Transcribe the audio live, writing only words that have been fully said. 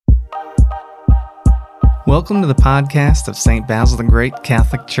Welcome to the podcast of St. Basil the Great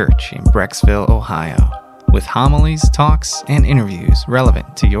Catholic Church in Brecksville, Ohio, with homilies, talks, and interviews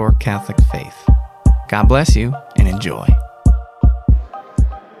relevant to your Catholic faith. God bless you and enjoy.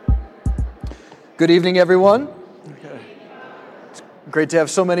 Good evening, everyone. It's great to have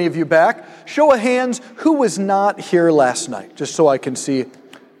so many of you back. Show of hands, who was not here last night? Just so I can see.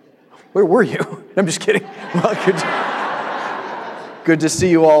 Where were you? I'm just kidding. Well, good to see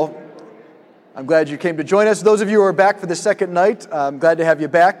you all. I'm glad you came to join us. Those of you who are back for the second night, I'm glad to have you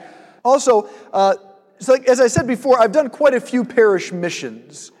back. Also, as I said before, I've done quite a few parish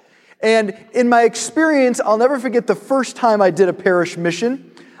missions. And in my experience, I'll never forget the first time I did a parish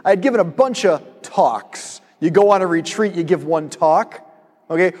mission. I had given a bunch of talks. You go on a retreat, you give one talk,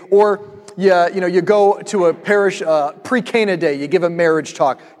 okay? Or you go to a parish pre-Cana day, you give a marriage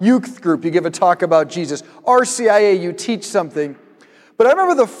talk. Youth group, you give a talk about Jesus. RCIA, you teach something. But I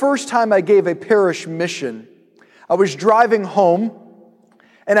remember the first time I gave a parish mission, I was driving home,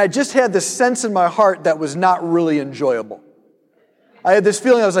 and I just had this sense in my heart that was not really enjoyable. I had this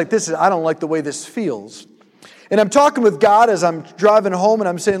feeling, I was like, I don't like the way this feels. And I'm talking with God as I'm driving home, and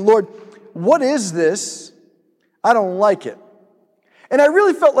I'm saying, Lord, what is this? I don't like it. And I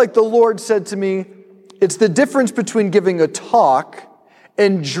really felt like the Lord said to me, it's the difference between giving a talk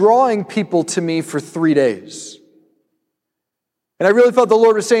and drawing people to me for 3 days. And I really felt the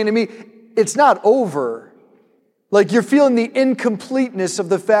Lord was saying to me, it's not over. Like you're feeling the incompleteness of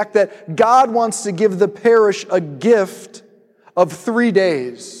the fact that God wants to give the parish a gift of 3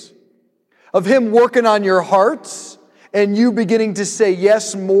 days. Of Him working on your hearts and you beginning to say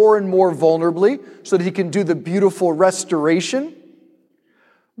yes more and more vulnerably so that He can do the beautiful restoration.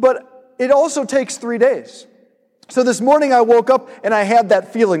 But it also takes 3 days. So this morning I woke up and I had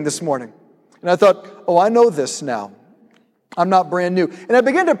that feeling this morning. And I thought, I know this now. I'm not brand new. And I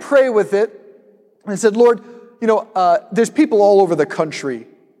began to pray with it and said, Lord, there's people all over the country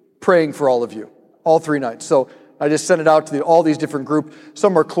praying for all of you, all 3 nights. So I just sent it out to all these different groups.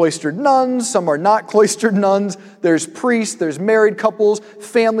 Some are cloistered nuns, some are not cloistered nuns. There's priests, there's married couples,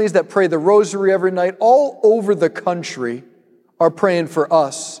 families that pray the rosary every night. All over the country are praying for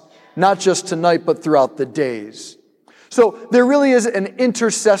us, not just tonight, but throughout the days. So there really is an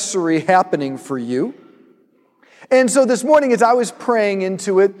intercessory happening for you. And so this morning, as I was praying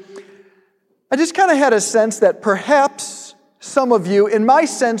into it, I just kind of had a sense that perhaps some of you, and my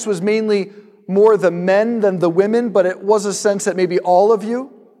sense was mainly more the men than the women, but it was a sense that maybe all of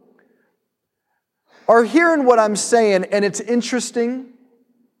you are hearing what I'm saying, and it's interesting.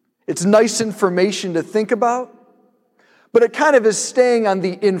 It's nice information to think about, but it kind of is staying on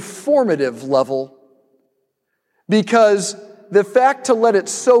the informative level because the fact to let it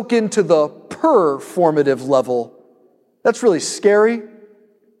soak into the performative level, that's really scary.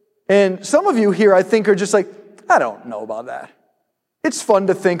 And some of you here, I think, are just like, I don't know about that. It's fun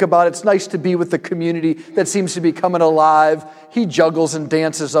to think about. It's nice to be with the community that seems to be coming alive. He juggles and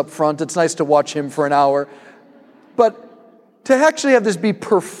dances up front. It's nice to watch him for an hour. But to actually have this be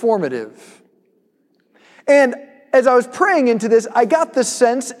performative. And as I was praying into this, I got the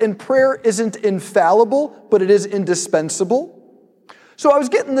sense, and prayer isn't infallible, but it is indispensable. So I was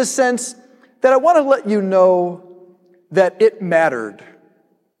getting the sense that I want to let you know that it mattered.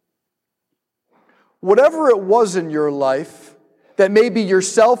 Whatever it was in your life that maybe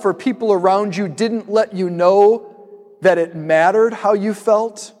yourself or people around you didn't let you know that it mattered how you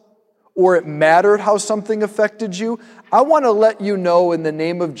felt or it mattered how something affected you, I want to let you know in the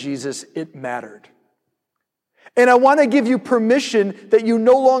name of Jesus it mattered. And I want to give you permission that you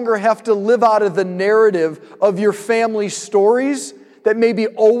no longer have to live out of the narrative of your family stories that maybe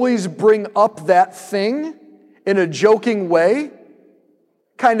always bring up that thing in a joking way,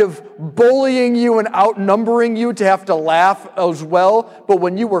 kind of bullying you and outnumbering you to have to laugh as well. But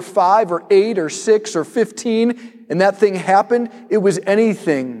when you were 5 or 8 or 6 or 15 and that thing happened, it was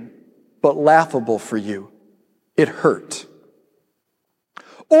anything but laughable for you. It hurt.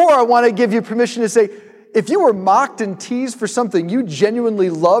 Or I want to give you permission to say, if you were mocked and teased for something you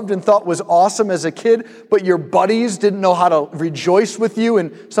genuinely loved and thought was awesome as a kid, but your buddies didn't know how to rejoice with you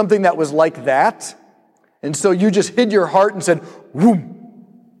in something that was like that, and so you just hid your heart and said, "Whoom,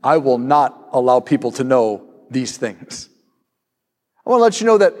 I will not allow people to know these things." I want to let you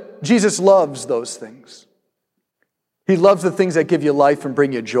know that Jesus loves those things. He loves the things that give you life and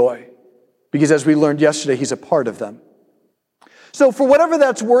bring you joy, because as we learned yesterday, He's a part of them. So for whatever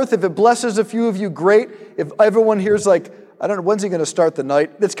that's worth, if it blesses a few of you, great. If everyone here's like, I don't know, when's he going to start the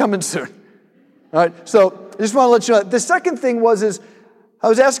night? It's coming soon. All right, so I just want to let you know. The second thing is I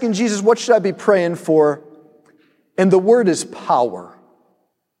was asking Jesus, what should I be praying for? And the word is power.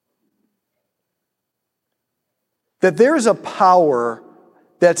 that there's a power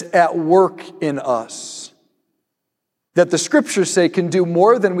that's at work in us that the scriptures say can do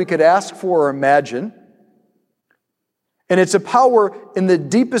more than we could ask for or imagine. And it's a power in the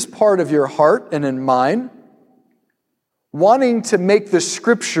deepest part of your heart and in mine, wanting to make the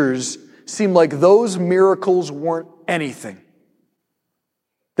scriptures seem like those miracles weren't anything.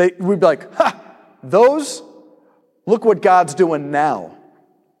 We'd be like, those, look what God's doing now.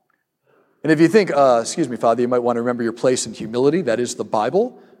 And if you think, excuse me, Father, you might want to remember your place in humility. That is the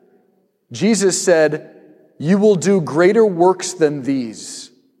Bible. Jesus said, you will do greater works than these.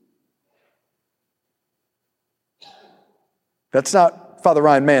 That's not Father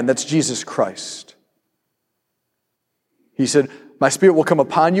Ryan Mann, that's Jesus Christ. He said, my Spirit will come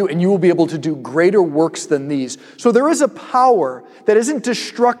upon you and you will be able to do greater works than these. So there is a power that isn't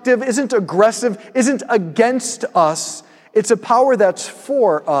destructive, isn't aggressive, isn't against us. It's a power that's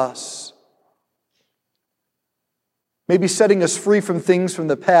for us. Maybe setting us free from things from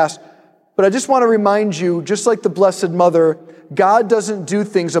the past. But I just want to remind you, just like the Blessed Mother, God doesn't do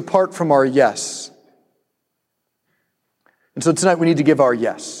things apart from our yes. And so tonight we need to give our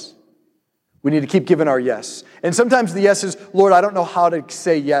yes. We need to keep giving our yes. And sometimes the yes is, Lord, I don't know how to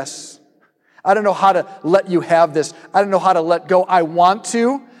say yes. I don't know how to let you have this. I don't know how to let go. I want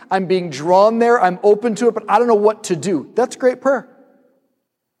to. I'm being drawn there. I'm open to it, but I don't know what to do. That's great prayer.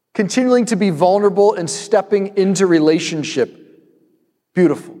 Continuing to be vulnerable and stepping into relationship.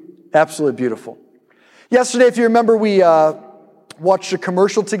 Beautiful. Absolutely beautiful. Yesterday, if you remember, we watched a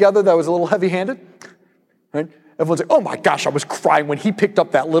commercial together that was a little heavy-handed. Right? Everyone's like, oh my gosh, I was crying when he picked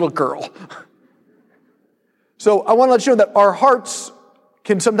up that little girl. So I want to let you know that our hearts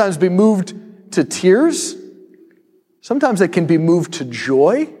can sometimes be moved to tears. Sometimes they can be moved to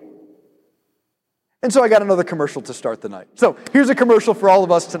joy. And so I got another commercial to start the night. So here's a commercial for all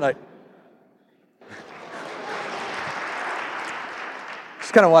of us tonight.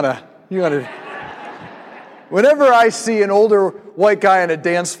 Just kind of want to, whenever I see an older white guy on a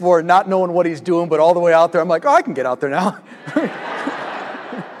dance floor not knowing what he's doing, but all the way out there, I'm like, oh, I can get out there now.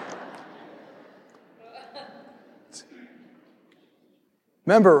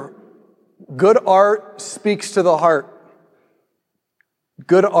 Remember, good art speaks to the heart.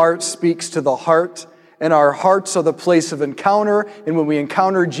 Good art speaks to the heart, and our hearts are the place of encounter, and when we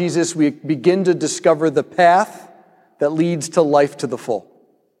encounter Jesus, we begin to discover the path that leads to life to the full.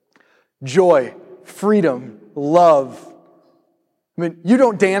 Joy, freedom, love. I mean, you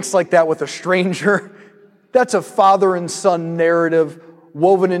don't dance like that with a stranger. That's a father and son narrative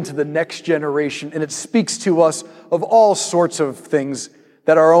woven into the next generation, and it speaks to us of all sorts of things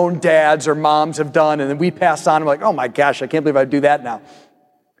that our own dads or moms have done, and then we pass on, and we're like, oh my gosh, I can't believe I do that now.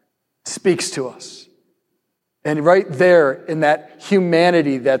 It speaks to us. And right there in that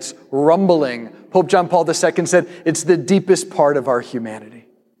humanity that's rumbling, Pope John Paul II said, it's the deepest part of our humanity.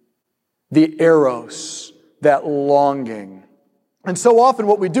 The eros, that longing. And so often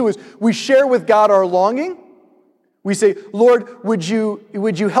what we do is we share with God our longing. We say, Lord, would you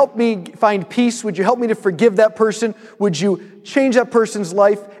help me find peace? Would you help me to forgive that person? Would you change that person's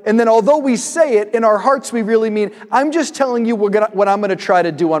life? And then although we say it, in our hearts we really mean, I'm just telling you what I'm going to try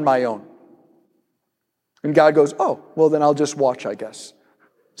to do on my own. And God goes, oh, well then I'll just watch, I guess.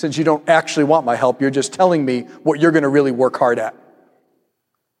 Since you don't actually want my help, you're just telling me what you're going to really work hard at.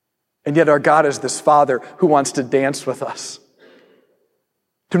 And yet our God is this Father who wants to dance with us,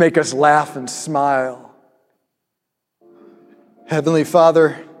 to make us laugh and smile. Heavenly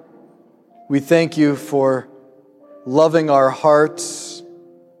Father, we thank you for loving our hearts,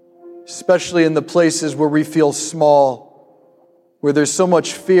 especially in the places where we feel small, where there's so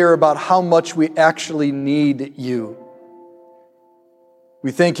much fear about how much we actually need you.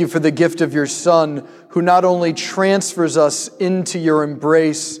 We thank you for the gift of your Son, who not only transfers us into your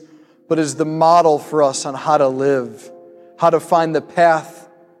embrace, but is the model for us on how to live, how to find the path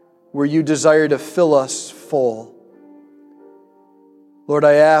where you desire to fill us full. Lord,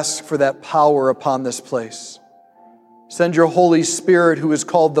 I ask for that power upon this place. Send your Holy Spirit, who is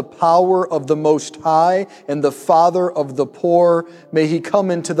called the power of the Most High and the Father of the poor. May he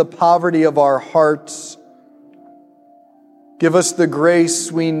come into the poverty of our hearts. Give us the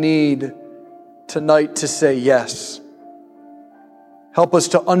grace we need tonight to say yes. Help us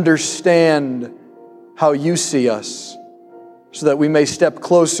to understand how you see us so that we may step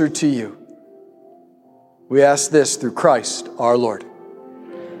closer to you. We ask this through Christ our Lord. In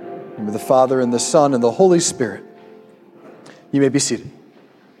the name of the Father and the Son and the Holy Spirit. You may be seated.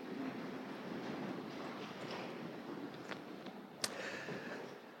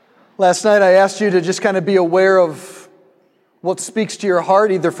 Last night I asked you to just kind of be aware of What speaks to your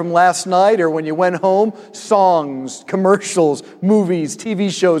heart, either from last night or when you went home? Songs, commercials, movies,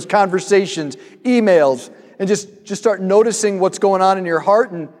 TV shows, conversations, emails, and just start noticing what's going on in your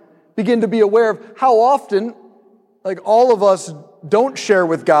heart and begin to be aware of how often, like all of us don't share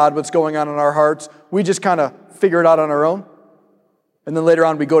with God what's going on in our hearts. We just kind of figure it out on our own. And then later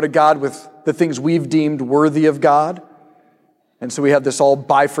on we go to God with the things we've deemed worthy of God. And so we have this all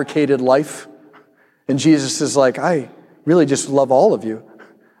bifurcated life. And Jesus is like, I really just love all of you.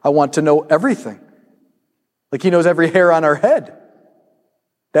 I want to know everything. Like he knows every hair on our head.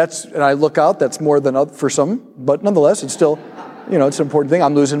 And I look out, that's more than for some, but nonetheless, it's still, it's an important thing.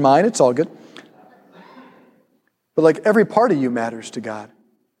 I'm losing mine, it's all good. But like every part of you matters to God.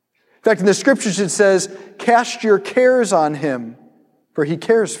 In fact, in the scriptures it says, cast your cares on him, for he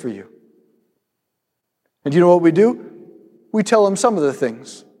cares for you. And do you know what we do? We tell him some of the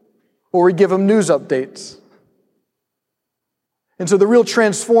things, or we give him news updates. And so the real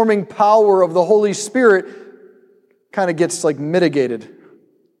transforming power of the Holy Spirit kind of gets like mitigated.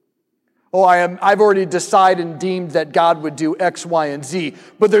 Oh, I've already decided and deemed that God would do X, Y, and Z,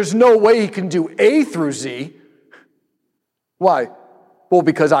 but there's no way he can do A through Z. Why? Well,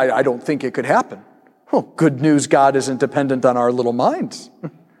 because I don't think it could happen. Oh, good news, God isn't dependent on our little minds.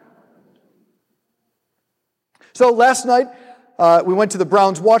 So last night, we went to the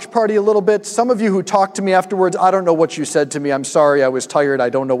Browns watch party a little bit. Some of you who talked to me afterwards, I don't know what you said to me. I'm sorry, I was tired. I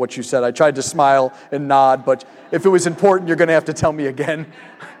don't know what you said. I tried to smile and nod, but if it was important, you're going to have to tell me again.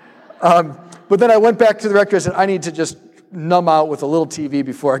 But then I went back to the rector and said, I need to just numb out with a little TV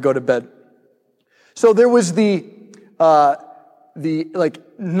before I go to bed. So there was the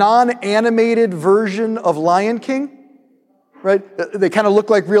non-animated version of Lion King, right? They kind of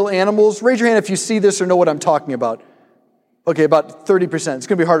look like real animals. Raise your hand if you see this or know what I'm talking about. Okay, about 30%. It's going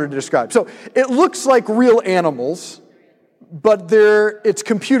to be harder to describe. So it looks like real animals, but it's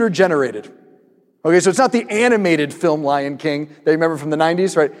computer generated. Okay, so it's not the animated film Lion King that you remember from the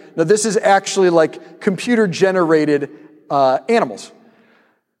 90s, right? No, this is actually like computer generated animals.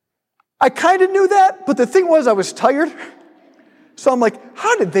 I kind of knew that, but the thing was I was tired. So I'm like,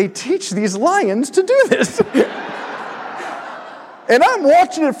 how did they teach these lions to do this? And I'm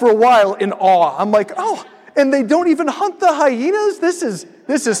watching it for a while in awe. I'm like, oh, and they don't even hunt the hyenas? This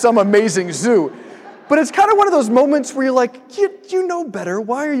is some amazing zoo. But it's kind of one of those moments where you're like, you know better.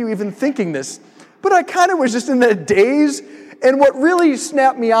 Why are you even thinking this? But I kind of was just in that daze. And what really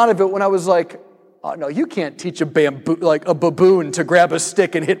snapped me out of it when I was like, oh no, you can't teach a baboon to grab a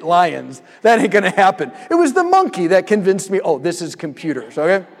stick and hit lions. That ain't going to happen. It was the monkey that convinced me, oh, this is computers,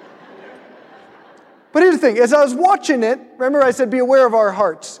 okay? But here's the thing, as I was watching it, remember I said be aware of our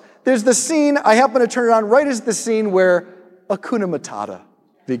hearts. There's the scene, I happen to turn it on right as the scene where Hakuna Matata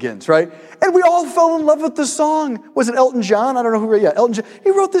begins, right? And we all fell in love with the song. Was it Elton John? I don't know who wrote it. Yeah, Elton John.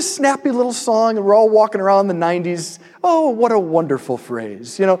 He wrote this snappy little song, and we're all walking around in the 90s. Oh, what a wonderful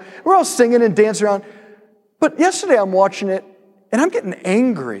phrase. We're all singing and dancing around. But yesterday I'm watching it, and I'm getting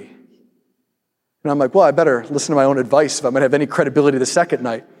angry. And I'm like, well, I better listen to my own advice if I'm going to have any credibility the second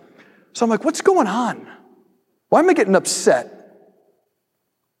night. So I'm like, what's going on? Why am I getting upset?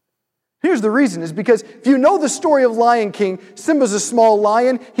 Here's the reason, is because if you know the story of Lion King, Simba's a small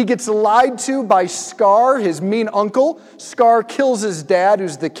lion. He gets lied to by Scar, his mean uncle. Scar kills his dad,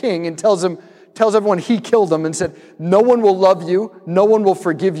 who's the king, and tells everyone he killed him and said, no one will love you, no one will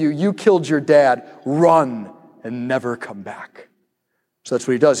forgive you. You killed your dad. Run and never come back. So that's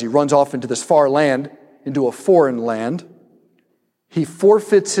what he does. He runs off into this far land, into a foreign land. He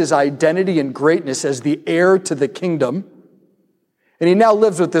forfeits his identity and greatness as the heir to the kingdom. And he now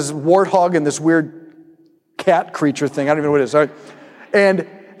lives with this warthog and this weird cat creature thing. I don't even know what it is. Right? And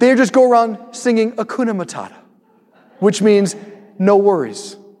they just go around singing Hakuna Matata, which means no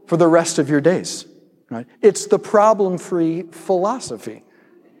worries for the rest of your days. Right? It's the problem-free philosophy.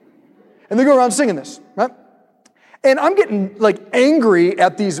 And they go around singing this, right? And I'm getting angry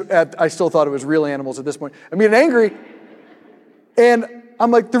at these, I still thought it was real animals at this point. I'm getting angry. And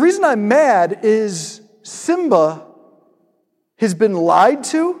I'm like, the reason I'm mad is Simba has been lied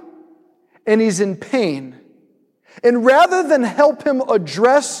to, and he's in pain. And rather than help him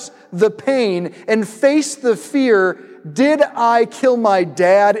address the pain and face the fear, did I kill my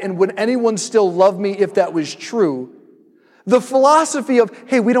dad, and would anyone still love me if that was true? The philosophy of,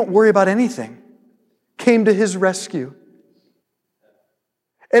 hey, we don't worry about anything, came to his rescue.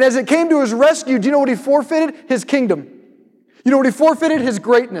 And as it came to his rescue, do you know what he forfeited? His kingdom. You know what he forfeited? His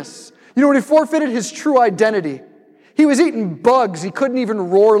greatness. You know what he forfeited? His true identity. He was eating bugs. He couldn't even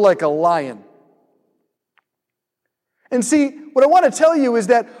roar like a lion. And see, what I want to tell you is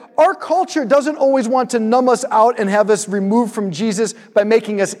that our culture doesn't always want to numb us out and have us removed from Jesus by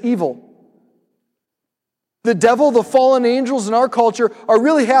making us evil. The devil, the fallen angels in our culture are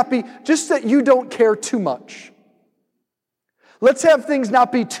really happy just that you don't care too much. Let's have things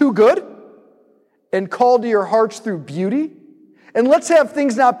not be too good and call to your hearts through beauty. And let's have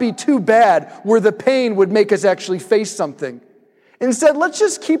things not be too bad where the pain would make us actually face something. Instead, let's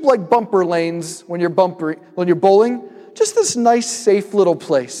just keep like bumper lanes when you're bowling, just this nice, safe little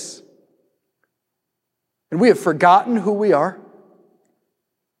place. And we have forgotten who we are.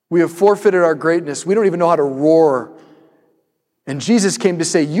 We have forfeited our greatness. We don't even know how to roar. And Jesus came to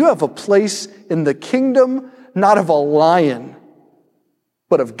say, you have a place in the kingdom, not of a lion,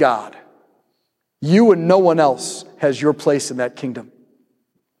 but of God. You and no one else has your place in that kingdom.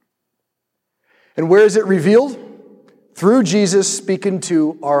 And where is it revealed? Through Jesus speaking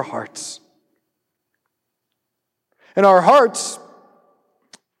to our hearts. And our hearts,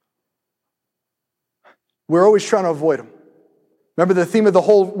 we're always trying to avoid them. Remember the theme of the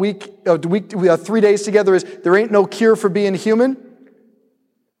whole week, we have 3 days together is, there ain't no cure for being human?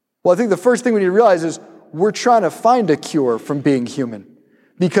 Well, I think the first thing we need to realize is we're trying to find a cure from being human.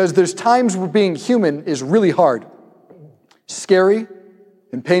 Because there's times where being human is really hard, scary,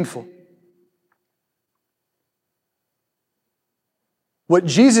 and painful. What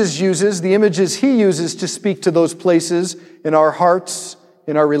Jesus uses, the images he uses to speak to those places in our hearts,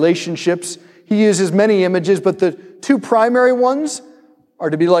 in our relationships, he uses many images, but the two primary ones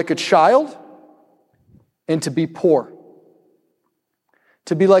are to be like a child and to be poor.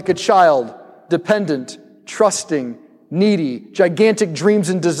 To be like a child, dependent, trusting, needy, gigantic dreams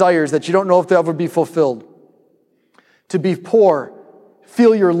and desires that you don't know if they'll ever be fulfilled. To be poor,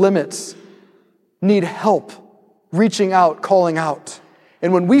 feel your limits, need help, reaching out, calling out.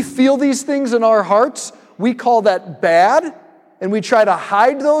 And when we feel these things in our hearts, we call that bad, and we try to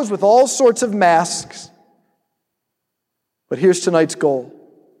hide those with all sorts of masks. But here's tonight's goal.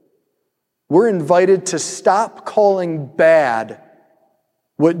 We're invited to stop calling bad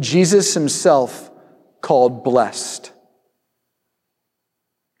what Jesus himself called blessed.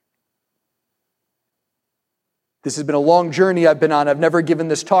 This has been a long journey I've been on. I've never given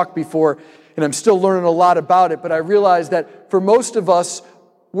this talk before, and I'm still learning a lot about it, but I realize that for most of us,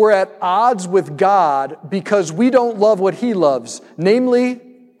 we're at odds with God because we don't love what he loves, namely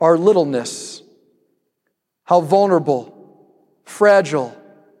our littleness, how vulnerable, fragile,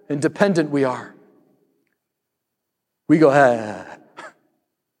 and dependent we are. We go,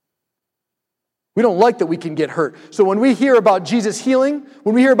 We don't like that we can get hurt. So when we hear about Jesus healing,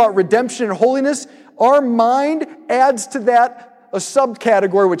 when we hear about redemption and holiness, our mind adds to that a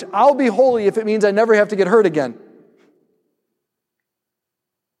subcategory, which I'll be holy if it means I never have to get hurt again.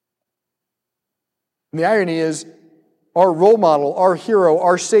 And the irony is, our role model, our hero,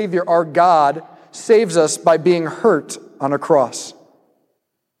 our Savior, our God saves us by being hurt on a cross.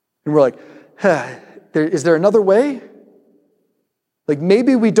 And we're like, is there another way? Like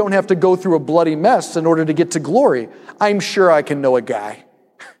maybe we don't have to go through a bloody mess in order to get to glory. I'm sure I can know a guy.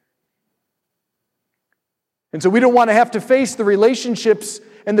 And so we don't want to have to face the relationships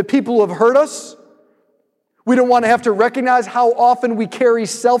and the people who have hurt us. We don't want to have to recognize how often we carry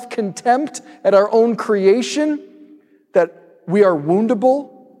self-contempt at our own creation, that we are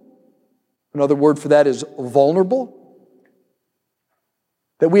woundable. Another word for that is vulnerable.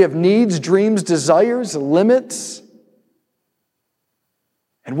 That we have needs, dreams, desires, limits.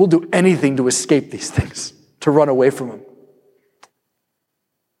 And we'll do anything to escape these things, to run away from them.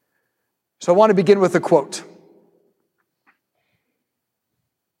 So I want to begin with a quote.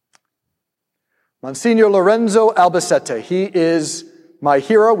 Monsignor Lorenzo Albacete. He is my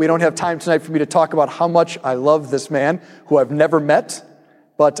hero. We don't have time tonight for me to talk about how much I love this man, who I've never met,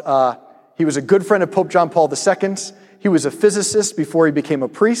 but he was a good friend of Pope John Paul II. He was a physicist before he became a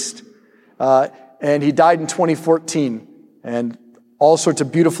priest, and he died in 2014. And all sorts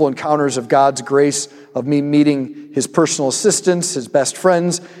of beautiful encounters of God's grace, of me meeting his personal assistants, his best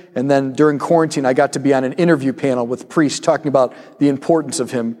friends, and then during quarantine, I got to be on an interview panel with priests talking about the importance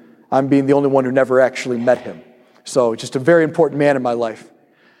of him. I'm being the only one who never actually met him. So just a very important man in my life.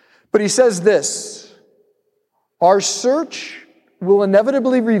 But he says this, our search will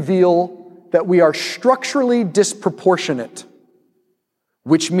inevitably reveal that we are structurally disproportionate,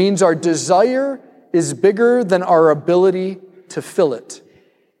 which means our desire is bigger than our ability to fill it.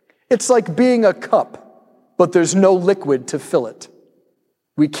 It's like being a cup, but there's no liquid to fill it.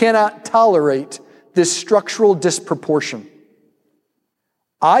 We cannot tolerate this structural disproportion.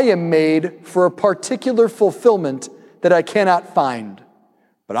 I am made for a particular fulfillment that I cannot find,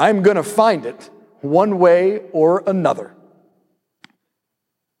 but I'm going to find it one way or another.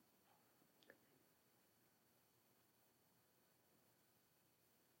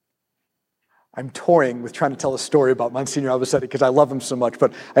 I'm toying with trying to tell a story about Monsignor Albacete because I love him so much,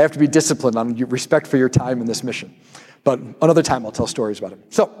 but I have to be disciplined on respect for your time in this mission. But another time I'll tell stories about him.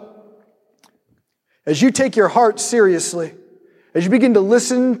 So, as you take your heart seriously, as you begin to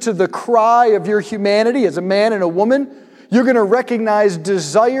listen to the cry of your humanity as a man and a woman, you're going to recognize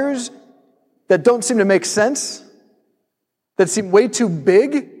desires that don't seem to make sense, that seem way too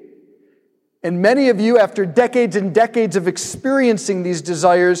big. And many of you, after decades and decades of experiencing these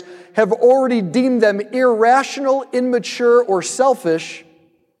desires, have already deemed them irrational, immature, or selfish,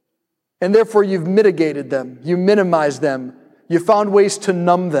 and therefore you've mitigated them, you minimized them, you found ways to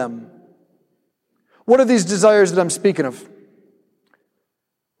numb them. What are these desires that I'm speaking of?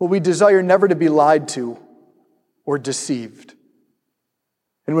 Well, we desire never to be lied to or deceived.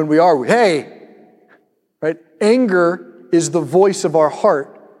 And when we are, right? Anger is the voice of our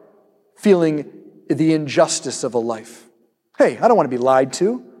heart feeling the injustice of a life. Hey, I don't want to be lied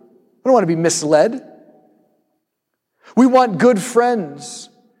to. I don't want to be misled. We want good friends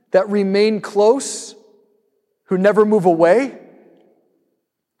that remain close, who never move away,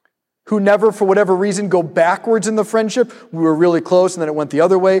 who never, for whatever reason, go backwards in the friendship. We were really close and then it went the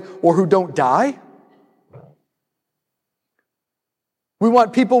other way, or who don't die. We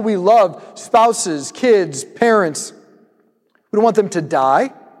want people we love, spouses, kids, parents. We don't want them to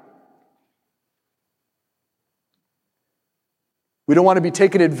die. We don't want to be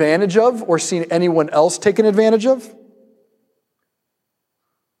taken advantage of or seen anyone else taken advantage of.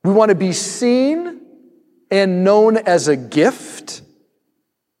 We want to be seen and known as a gift.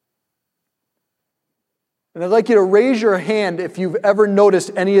 And I'd like you to raise your hand if you've ever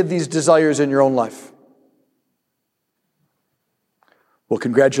noticed any of these desires in your own life. Well,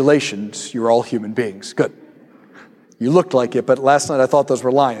 congratulations, you're all human beings. Good. You looked like it, but last night I thought those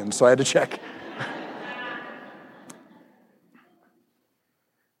were lions, so I had to check.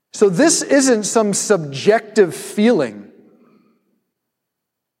 So this isn't some subjective feeling.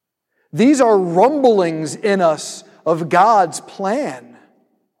 These are rumblings in us of God's plan.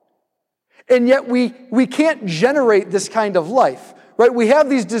 And yet we can't generate this kind of life, right? We have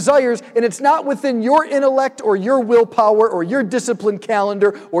these desires, and it's not within your intellect or your willpower or your discipline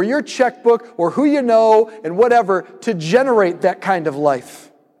calendar or your checkbook or who you know and whatever to generate that kind of life.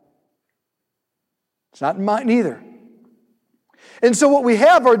 It's not in mine either. And so what we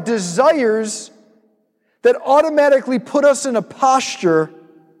have are desires that automatically put us in a posture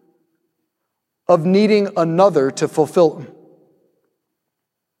of needing another to fulfill them.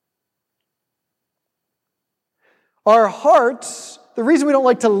 Our hearts, the reason we don't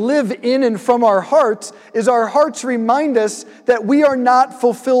like to live in and from our hearts is our hearts remind us that we are not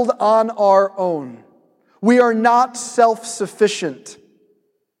fulfilled on our own. We are not self-sufficient.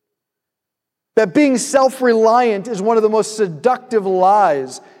 That being self-reliant is one of the most seductive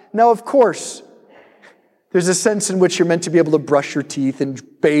lies. Now, of course, there's a sense in which you're meant to be able to brush your teeth and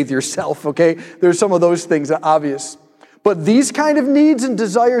bathe yourself, okay? There's some of those things that are obvious. But these kind of needs and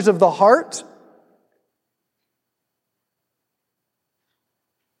desires of the heart,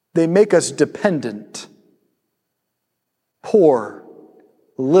 they make us dependent, poor,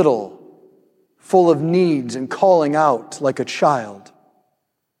 little, full of needs and calling out like a child.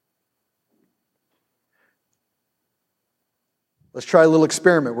 Let's try a little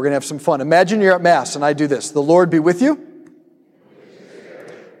experiment. We're going to have some fun. Imagine you're at Mass and I do this. The Lord be with you.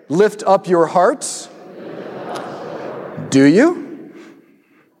 Lift up your hearts. Do you?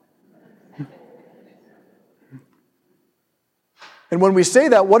 And when we say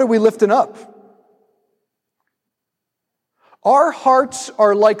that, what are we lifting up? Our hearts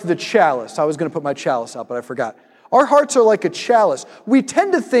are like the chalice. I was going to put my chalice out, but I forgot. Our hearts are like a chalice. We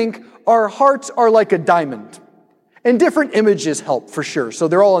tend to think our hearts are like a diamond. And different images help, for sure. So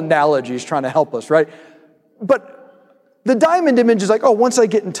they're all analogies trying to help us, right? But the diamond image is like, oh, once I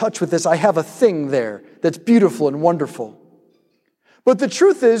get in touch with this, I have a thing there that's beautiful and wonderful. But the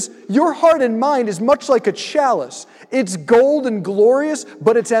truth is, your heart and mind is much like a chalice. It's gold and glorious,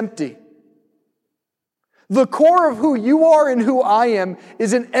 but it's empty. The core of who you are and who I am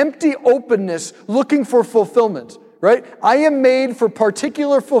is an empty openness looking for fulfillment, right? I am made for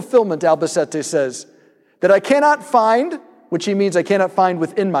particular fulfillment, Albacete says, that I cannot find, which he means I cannot find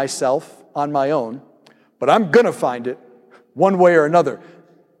within myself on my own, but I'm going to find it one way or another.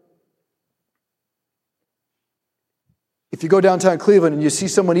 If you go downtown Cleveland and you see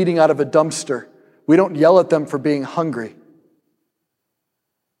someone eating out of a dumpster, we don't yell at them for being hungry.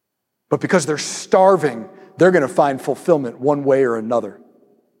 But because they're starving, they're going to find fulfillment one way or another.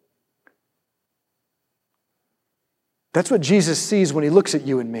 That's what Jesus sees when he looks at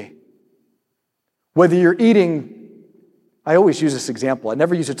you and me. Whether you're eating I always use this example. I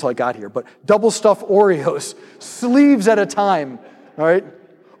never used it till I got here, but double stuffed Oreos, sleeves at a time, all right?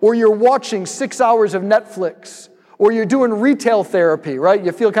 Or you're watching 6 hours of Netflix, or you're doing retail therapy, right?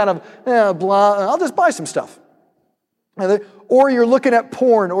 You feel kind of, blah, I'll just buy some stuff. Or you're looking at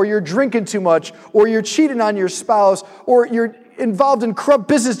porn, or you're drinking too much, or you're cheating on your spouse, or you're involved in corrupt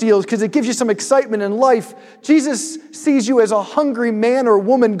business deals because it gives you some excitement in life. Jesus sees you as a hungry man or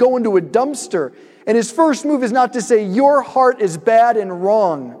woman going to a dumpster. And his first move is not to say, your heart is bad and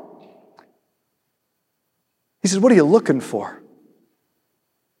wrong. He says, what are you looking for?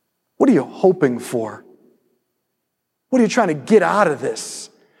 What are you hoping for? What are you trying to get out of this?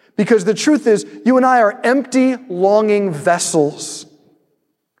 Because the truth is, you and I are empty, longing vessels.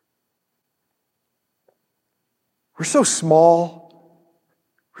 We're so small.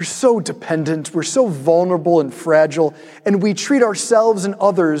 We're so dependent. We're so vulnerable and fragile. And we treat ourselves and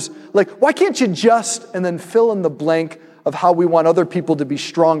others like, why can't you just, and then fill in the blank of how we want other people to be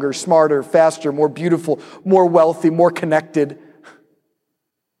stronger, smarter, faster, more beautiful, more wealthy, more connected.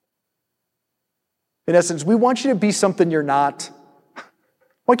 In essence, we want you to be something you're not.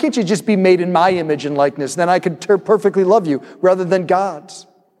 Why can't you just be made in my image and likeness? Then I could perfectly love you rather than God's.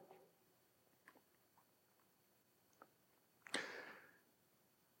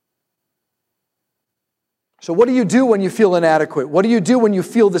 So what do you do when you feel inadequate? What do you do when you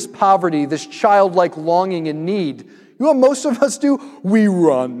feel this poverty, this childlike longing and need? You know what most of us do? We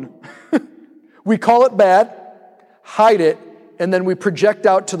run. We call it bad, hide it, and then we project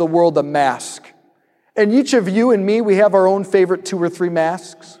out to the world a mask. And each of you and me, we have our own favorite 2 or 3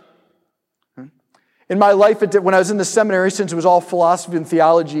 masks. In my life, when I was in the seminary, since it was all philosophy and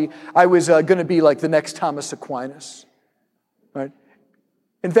theology, I was going to be like the next Thomas Aquinas. Right?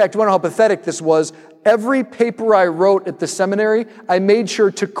 In fact, you want to know how pathetic this was? Every paper I wrote at the seminary, I made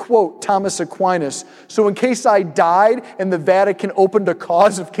sure to quote Thomas Aquinas. So in case I died and the Vatican opened a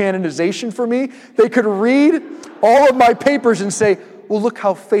cause of canonization for me, they could read all of my papers and say, well, look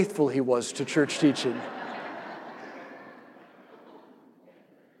how faithful he was to church teaching.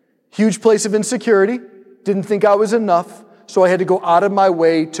 Huge place of insecurity. Didn't think I was enough, so I had to go out of my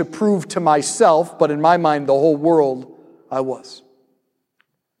way to prove to myself, but in my mind, the whole world, I was.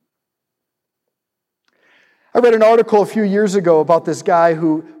 I read an article a few years ago about this guy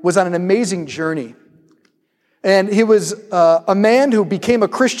who was on an amazing journey. And he was a man who became a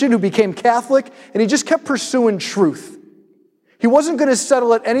Christian, who became Catholic, and he just kept pursuing truth. He wasn't going to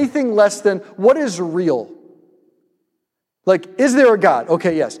settle at anything less than what is real. Like, is there a God?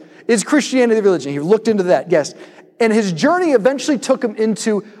 Okay, yes. Is Christianity religion? He looked into that, yes. And his journey eventually took him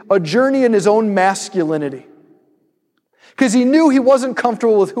into a journey in his own masculinity. Because he knew he wasn't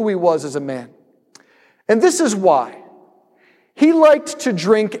comfortable with who he was as a man. And this is why. He liked to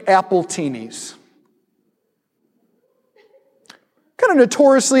drink Appletini. Kind of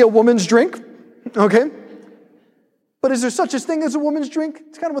notoriously a woman's drink, okay? But is there such a thing as a woman's drink?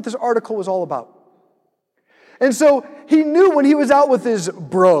 It's kind of what this article was all about. And so he knew when he was out with his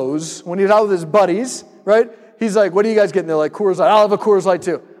bros, when he was out with his buddies, right? He's like, what are you guys getting? They're like, Coors Light. I'll have a Coors Light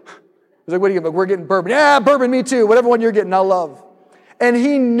too. He's like, what are you getting? We're getting bourbon. Yeah, bourbon, me too. Whatever one you're getting, I'll love. And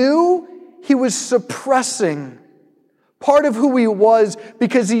he knew he was suppressing part of who he was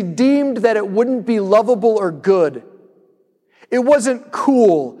because he deemed that it wouldn't be lovable or good. It wasn't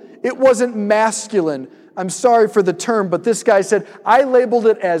cool. It wasn't masculine. I'm sorry for the term, but this guy said, I labeled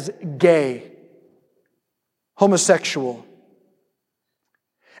it as gay, homosexual.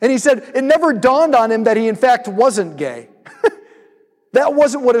 And he said it never dawned on him that he in fact wasn't gay. That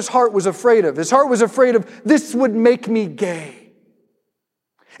wasn't what his heart was afraid of. His heart was afraid of, this would make me gay.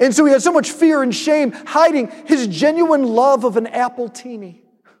 And so he had so much fear and shame hiding his genuine love of an Appletini.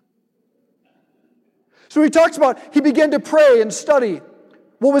 So he talks about, he began to pray and study.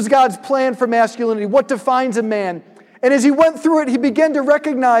 What was God's plan for masculinity? What defines a man? And as he went through it, he began to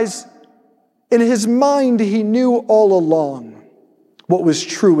recognize in his mind he knew all along what was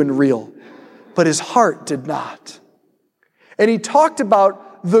true and real, but his heart did not. And he talked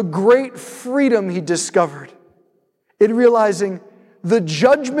about the great freedom he discovered in realizing the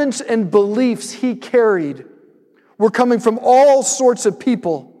judgments and beliefs he carried were coming from all sorts of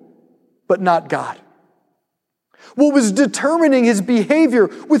people, but not God. What was determining his behavior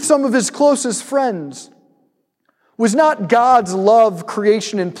with some of his closest friends was not God's love,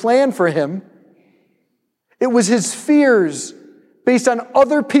 creation, and plan for him. It was his fears based on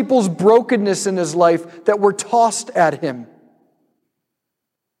other people's brokenness in his life that were tossed at him.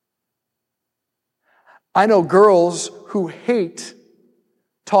 I know girls who hate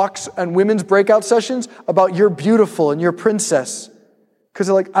talks and women's breakout sessions about you're beautiful and you're princess. Because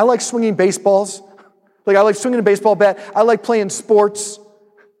they're like, I like swinging baseballs. Like, I like swinging a baseball bat. I like playing sports.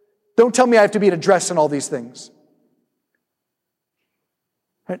 Don't tell me I have to be in a dress and all these things.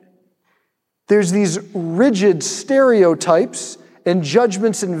 Right? There's these rigid stereotypes and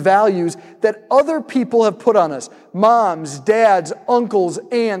judgments and values that other people have put on us. Moms, dads, uncles,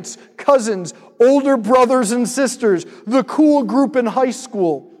 aunts, cousins, older brothers and sisters, the cool group in high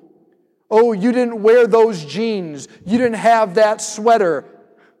school. Oh, you didn't wear those jeans. You didn't have that sweater.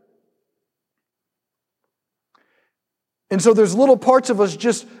 And so there's little parts of us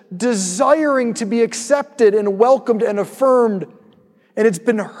just desiring to be accepted and welcomed and affirmed. And it's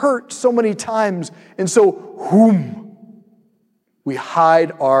been hurt so many times. And so, we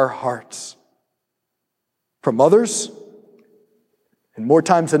hide our hearts from others, and more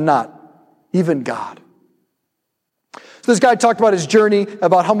times than not, even God. So this guy talked about his journey,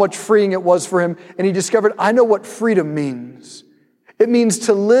 about how much freeing it was for him, and he discovered, I know what freedom means. It means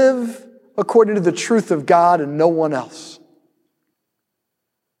to live according to the truth of God and no one else.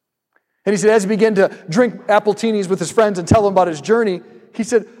 And he said, as he began to drink Appletinis with his friends and tell them about his journey, he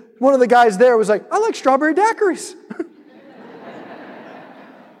said, one of the guys there was like, I like strawberry daiquiris.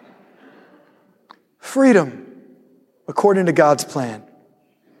 Freedom according to God's plan.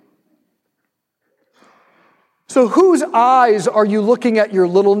 So whose eyes are you looking at your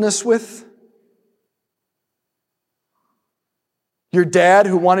littleness with? Your dad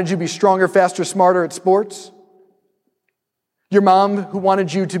who wanted you to be stronger, faster, smarter at sports? Your mom who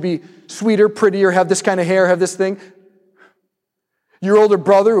wanted you to be sweeter, prettier, have this kind of hair, have this thing? Your older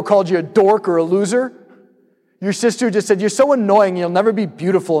brother who called you a dork or a loser? Your sister who just said, you're so annoying, you'll never be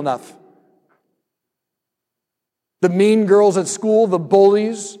beautiful enough? The mean girls at school, the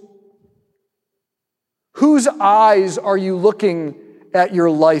bullies? Whose eyes are you looking at your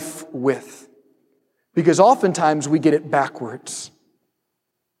life with? Because oftentimes we get it backwards.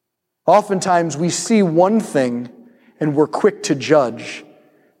 Oftentimes we see one thing and we're quick to judge.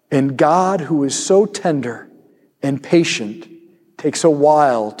 And God, who is so tender and patient, takes a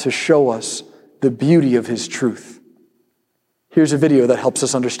while to show us the beauty of His truth. Here's a video that helps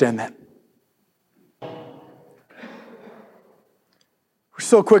us understand that. We're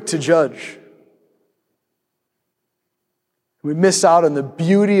so quick to judge. We miss out on the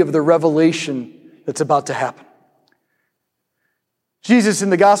beauty of the revelation that's about to happen. Jesus in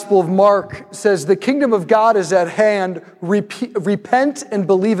the Gospel of Mark says, the kingdom of God is at hand. Repent and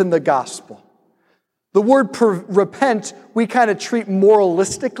believe in the gospel. The word repent, we kind of treat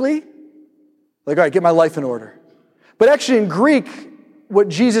moralistically. Like, all right, get my life in order. But actually in Greek, what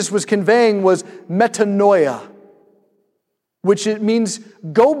Jesus was conveying was metanoia, which it means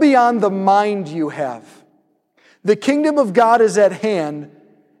go beyond the mind you have. The kingdom of God is at hand.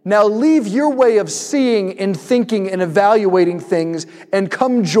 Now leave your way of seeing and thinking and evaluating things and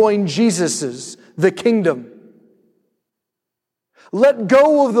come join Jesus's, the kingdom. Let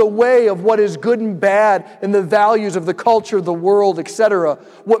go of the way of what is good and bad and the values of the culture, the world, etc.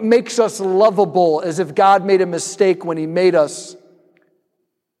 What makes us lovable, as if God made a mistake when He made us.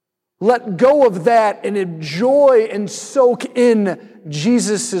 Let go of that and enjoy and soak in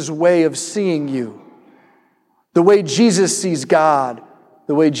Jesus's way of seeing you. The way Jesus sees God,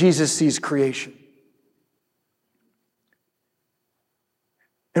 the way Jesus sees creation.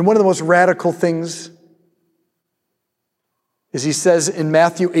 And one of the most radical things is He says in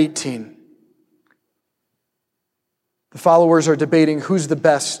Matthew 18, the followers are debating who's the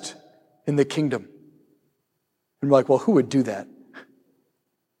best in the kingdom. And we're like, well, who would do that?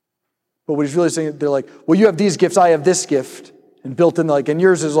 But what He's really saying, they're like, well, you have these gifts, I have this gift. And built in, like, and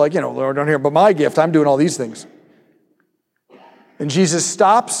yours is like, Lord, don't hear about my gift, I'm doing all these things. And Jesus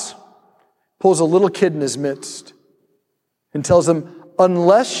stops, pulls a little kid in His midst, and tells them,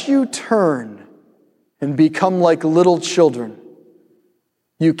 unless you turn and become like little children,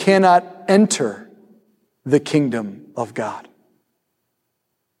 you cannot enter the kingdom of God.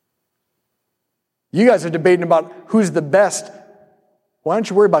 You guys are debating about who's the best. Why don't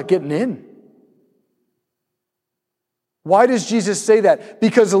you worry about getting in? Why does Jesus say that?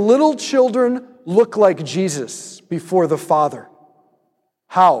 Because little children look like Jesus before the Father.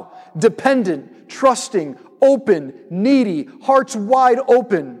 How? Dependent, trusting, open, needy, hearts wide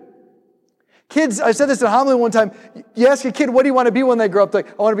open. Kids, I said this in a homily one time, you ask a kid, what do you want to be when they grow up? Like,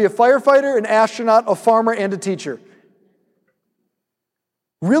 I want to be a firefighter, an astronaut, a farmer, and a teacher.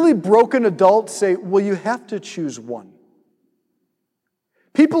 Really broken adults say, well, you have to choose one.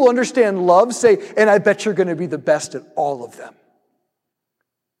 People who understand love say, and I bet you're going to be the best at all of them.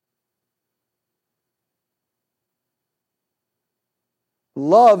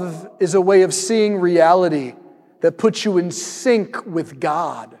 Love is a way of seeing reality that puts you in sync with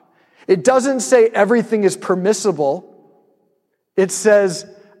God. It doesn't say everything is permissible. It says,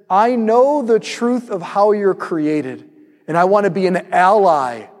 I know the truth of how you're created, and I want to be an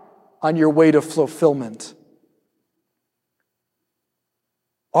ally on your way to fulfillment.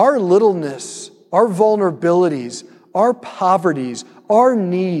 Our littleness, our vulnerabilities, our poverties, our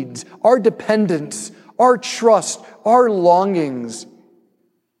needs, our dependence, our trust, our longings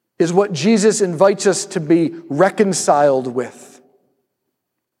is what Jesus invites us to be reconciled with.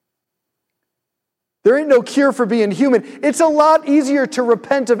 There ain't no cure for being human. It's a lot easier to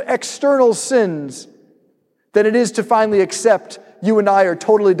repent of external sins than it is to finally accept you and I are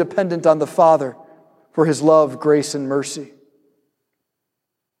totally dependent on the Father for His love, grace, and mercy.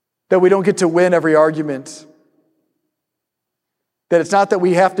 That we don't get to win every argument. That it's not that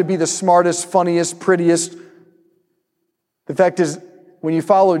we have to be the smartest, funniest, prettiest. The fact is, when you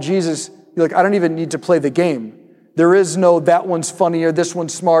follow Jesus, you're like, I don't even need to play the game. There is no that one's funnier, this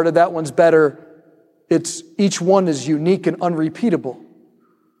one's smarter, that one's better. It's each one is unique and unrepeatable.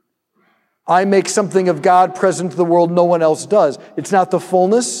 I make something of God present to the world no one else does. It's not the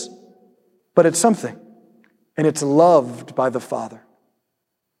fullness, but it's something. And it's loved by the Father.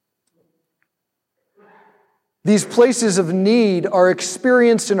 These places of need are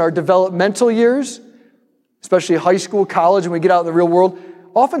experienced in our developmental years, especially high school, college, when we get out in the real world,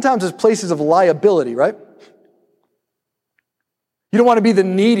 oftentimes as places of liability, right? You don't want to be the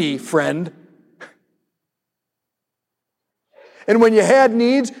needy friend. And when you had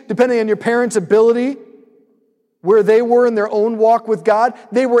needs, depending on your parents' ability, where they were in their own walk with God,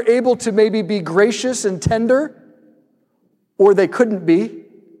 they were able to maybe be gracious and tender, or they couldn't be,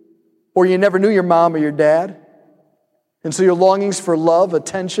 or you never knew your mom or your dad. And so your longings for love,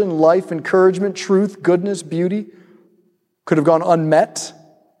 attention, life, encouragement, truth, goodness, beauty could have gone unmet,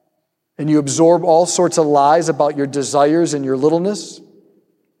 and you absorb all sorts of lies about your desires and your littleness.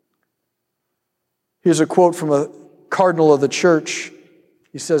 Here's a quote from a cardinal of the church.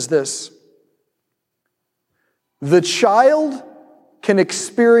 He says this: the child can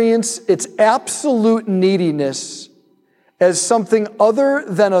experience its absolute neediness as something other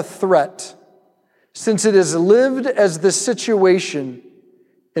than a threat, since it is lived as the situation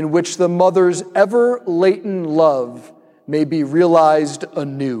in which the mother's ever latent love may be realized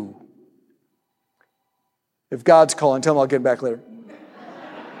anew. If God's calling, tell him I'll get back later.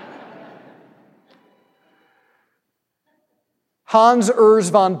 Hans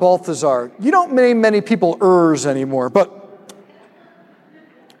Urs von Balthasar. You don't name many people Urs anymore, but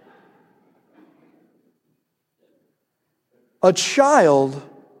a child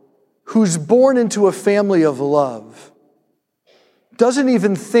who's born into a family of love doesn't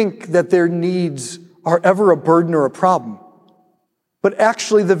even think that their needs are ever a burden or a problem, but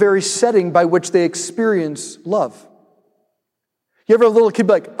actually the very setting by which they experience love. You ever have a little kid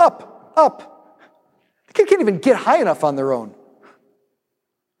be like, up, up? The kid can't even get high enough on their own.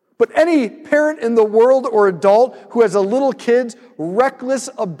 But any parent in the world or adult who has a little kid's reckless,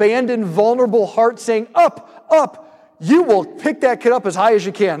 abandoned, vulnerable heart saying, up, up, you will pick that kid up as high as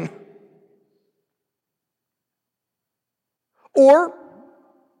you can. Or,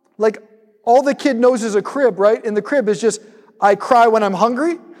 like, all the kid knows is a crib, right? And the crib is just, I cry when I'm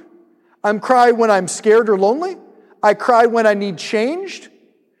hungry. I cry when I'm scared or lonely. I cry when I need changed.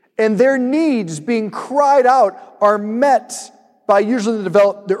 And their needs being cried out are met by usually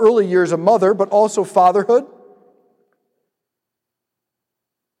the early years of mother, but also fatherhood.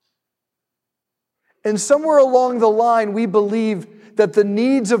 And somewhere along the line, we believe that the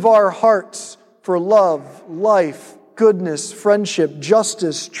needs of our hearts for love, life, goodness, friendship,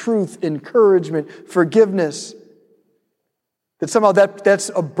 justice, truth, encouragement, forgiveness, that somehow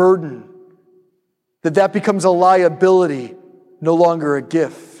that's a burden, that becomes a liability, no longer a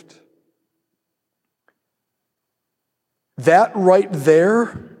gift. That right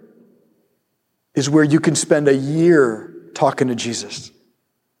there is where you can spend a year talking to Jesus.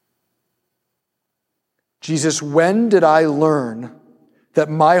 Jesus, when did I learn that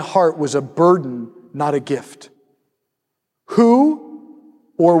my heart was a burden, not a gift? Who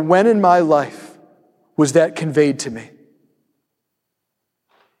or when in my life was that conveyed to me?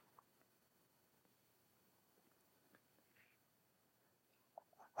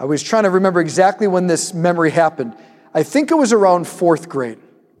 I was trying to remember exactly when this memory happened. I think it was around 4th grade.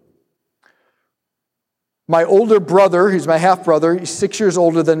 My older brother, he's my half-brother, he's 6 years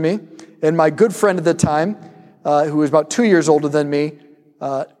older than me, and my good friend at the time, who was about 2 years older than me,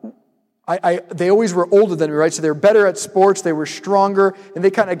 they always were older than me, right? So they were better at sports, they were stronger, and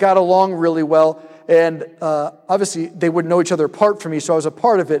they kind of got along really well. And obviously, they wouldn't know each other apart from me, so I was a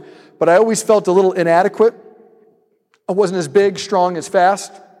part of it. But I always felt a little inadequate. I wasn't as big, strong, as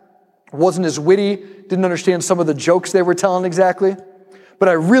fast. wasn't as witty, didn't understand some of the jokes they were telling exactly, but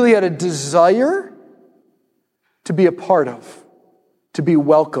I really had a desire to be a part of, to be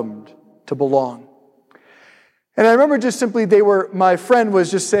welcomed, to belong. And I remember just simply my friend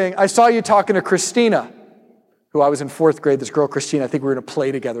was just saying, I saw you talking to Christina, who I was in 4th grade, this girl Christina, I think we were in a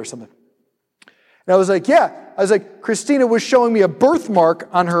play together or something. And I was like, yeah. I was like, Christina was showing me a birthmark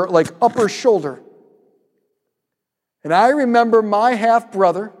on her upper shoulder. And I remember my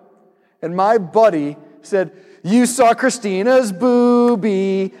half-brother and my buddy said, you saw Christina's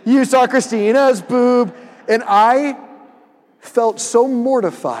boobie. You saw Christina's boob. And I felt so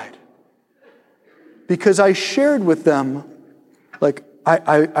mortified because I shared with them,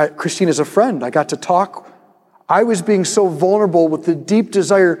 Christina's a friend. I got to talk. I was being so vulnerable with the deep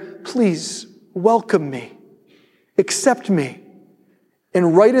desire, please welcome me, accept me.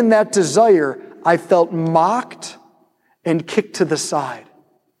 And right in that desire, I felt mocked and kicked to the side.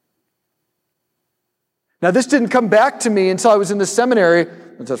 Now, this didn't come back to me until I was in the seminary.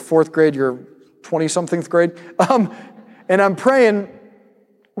 It's at 4th grade, you're 20-something grade. And I'm praying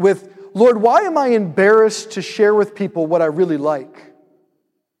with, Lord, why am I embarrassed to share with people what I really like?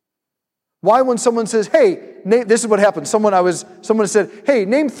 Why when someone says, hey, this is what happened. Someone said, hey,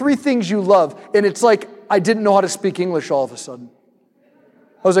 name 3 things you love. And it's like I didn't know how to speak English all of a sudden.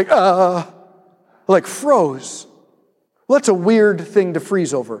 I was like froze. Well, that's a weird thing to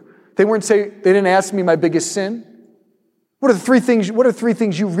freeze over. They didn't ask me my biggest sin. What are 3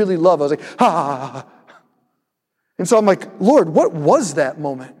 things you really love? I was like, And so I'm like, Lord, what was that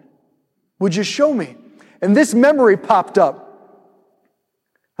moment? Would you show me? And this memory popped up.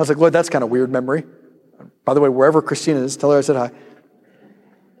 I was like, Lord, that's kind of weird memory. By the way, wherever Christina is, tell her I said hi.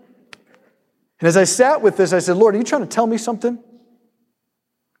 And as I sat with this, I said, Lord, are you trying to tell me something?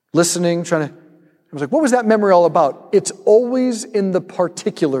 Listening, I was like, what was that memory all about? It's always in the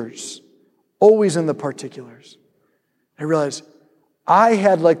particulars. Always in the particulars. I realized I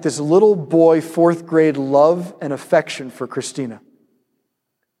had this little boy 4th grade love and affection for Christina.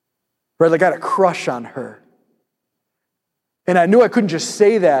 Right? I had a crush on her. And I knew I couldn't just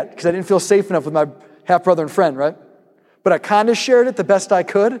say that because I didn't feel safe enough with my half-brother and friend, right? But I kind of shared it the best I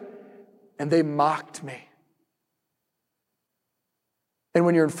could, and they mocked me. And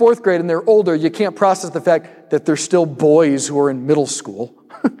when you're in 4th grade and they're older, you can't process the fact that they're still boys who are in middle school.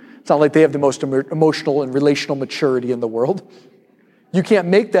 It's not like they have the most emotional and relational maturity in the world. You can't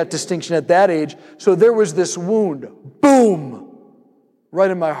make that distinction at that age. So there was this wound, boom,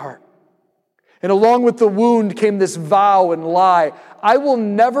 right in my heart. And along with the wound came this vow and lie. I will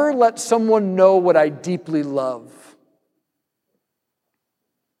never let someone know what I deeply love.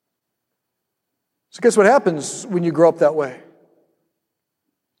 So guess what happens when you grow up that way?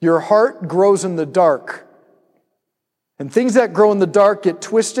 Your heart grows in the dark. And things that grow in the dark get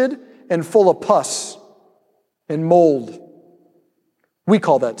twisted and full of pus and mold. We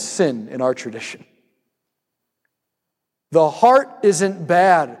call that sin in our tradition. The heart isn't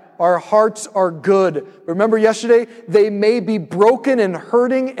bad. Our hearts are good. Remember yesterday? They may be broken and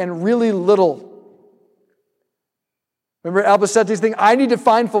hurting and really little. Remember Albacetti's thing? I need to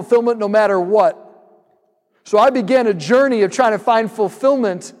find fulfillment no matter what. So I began a journey of trying to find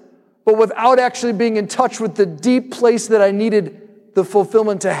fulfillment, but without actually being in touch with the deep place that I needed the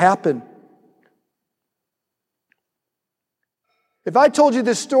fulfillment to happen. If I told you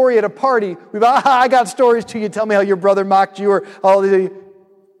this story at a party, I got stories too. You tell me how your brother mocked you or all these.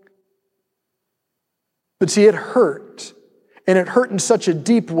 But see, it hurt. And it hurt in such a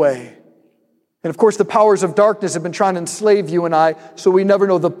deep way. And of course, the powers of darkness have been trying to enslave you and I, so we never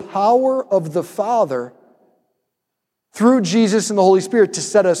know the power of the Father through Jesus and the Holy Spirit to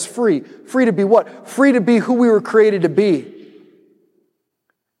set us free. Free to be what? Free to be who we were created to be.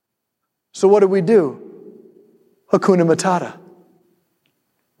 So what do? Hakuna Matata.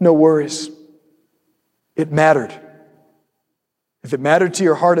 No worries. It mattered. If it mattered to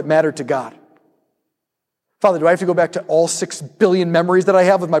your heart, it mattered to God. Father, do I have to go back to all 6 billion memories that I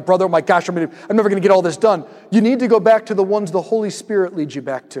have with my brother? Oh my gosh, I'm never going to get all this done. You need to go back to the ones the Holy Spirit leads you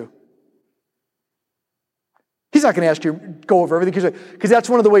back to. He's not going to ask you to go over everything because that's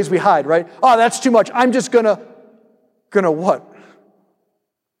one of the ways we hide, right? Oh, that's too much. I'm just going to what?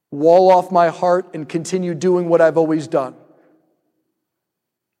 Wall off my heart and continue doing what I've always done.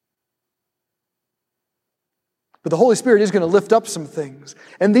 But the Holy Spirit is going to lift up some things.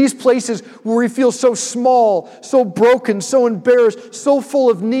 And these places where we feel so small, so broken, so embarrassed, so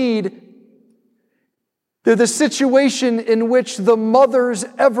full of need, they're the situation in which the mother's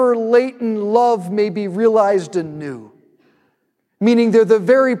ever latent love may be realized anew. Meaning they're the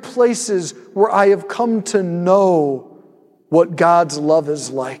very places where I have come to know what God's love is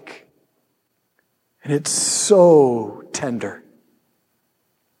like. And it's so tender.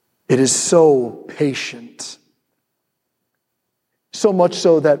 It is so patient. So much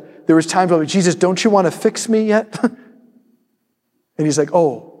so that there was times where, Jesus, don't you want to fix me yet? And he's like,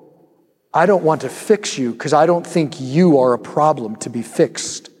 oh, I don't want to fix you because I don't think you are a problem to be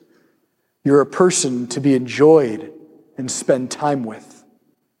fixed. You're a person to be enjoyed and spend time with.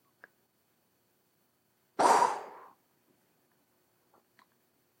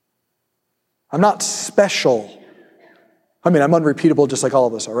 I'm not special. I mean, I'm unrepeatable just like all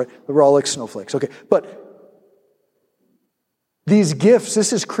of us are, right? We're all like snowflakes, okay? But these gifts,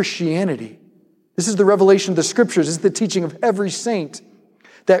 this is Christianity. This is the revelation of the Scriptures. This is the teaching of every saint.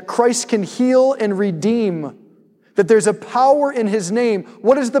 That Christ can heal and redeem. That there's a power in His name.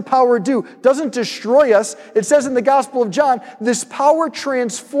 What does the power do? It doesn't destroy us. It says in the Gospel of John, this power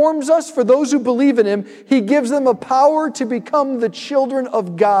transforms us for those who believe in Him. He gives them a power to become the children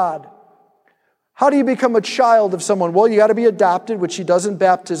of God. How do you become a child of someone? Well, you got to be adopted, which He does in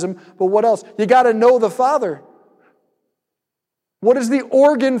baptism. But what else? You got to know the Father. What is the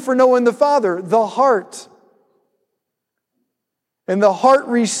organ for knowing the Father? The heart. And the heart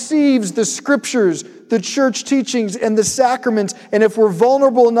receives the Scriptures, the church teachings, and the sacraments. And if we're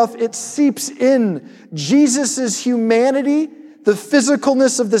vulnerable enough, it seeps in. Jesus' humanity, the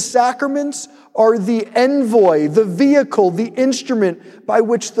physicalness of the sacraments, are the envoy, the vehicle, the instrument by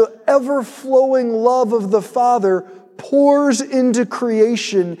which the ever-flowing love of the Father pours into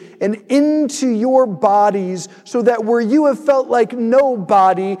creation and into your bodies so that where you have felt like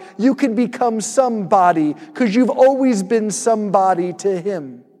nobody, you can become somebody because you've always been somebody to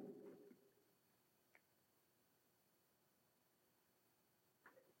Him.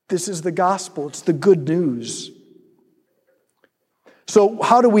 This is the gospel. It's the good news. So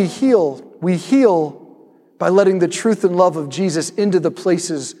how do we heal? We heal by letting the truth and love of Jesus into the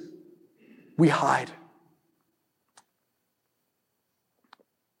places we hide.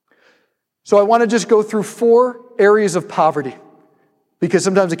 So I want to just go through 4 areas of poverty because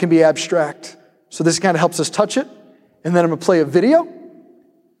sometimes it can be abstract. So this kind of helps us touch it. And then I'm going to play a video.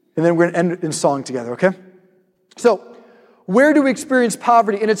 And then we're going to end in song together, okay? So where do we experience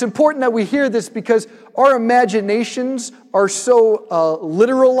poverty? And it's important that we hear this because our imaginations are so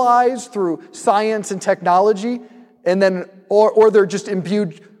literalized through science and technology, and then or they're just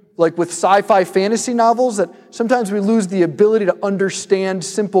imbued like with sci-fi fantasy novels that sometimes we lose the ability to understand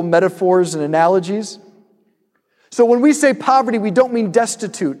simple metaphors and analogies. So when we say poverty, we don't mean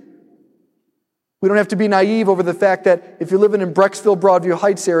destitute. We don't have to be naive over the fact that if you're living in Brecksville, Broadview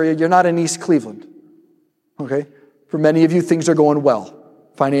Heights area, you're not in East Cleveland. Okay? For many of you, things are going well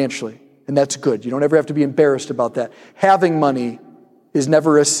financially, and that's good. You don't ever have to be embarrassed about that. Having money is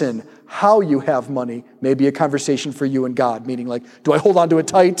never a sin. How you have money may be a conversation for you and God, meaning like, do I hold on to it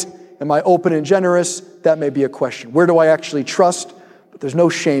tight? Am I open and generous? That may be a question. Where do I actually trust? But there's no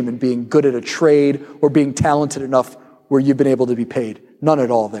shame in being good at a trade or being talented enough where you've been able to be paid. None at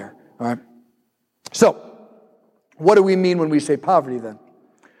all there, all right? So, what do we mean when we say poverty then?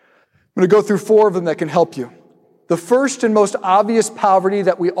 I'm going to go through 4 of them that can help you. The first and most obvious poverty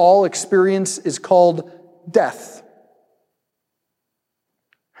that we all experience is called death.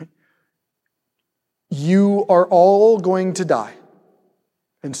 You are all going to die,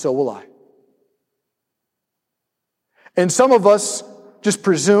 and so will I. And some of us just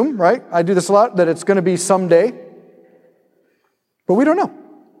presume, right? I do this a lot, that it's going to be someday. But we don't know.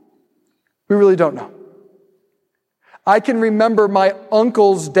 We really don't know. I can remember my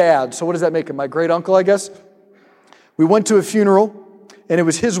uncle's dad. So what does that make him? My great uncle, I guess. We went to a funeral, and it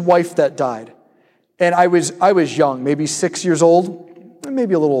was his wife that died. And I was young, maybe 6 years old,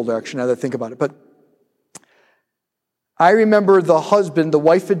 maybe a little older actually now that I think about it. But I remember the husband, the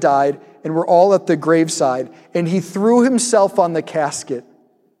wife had died, and we're all at the graveside, and he threw himself on the casket,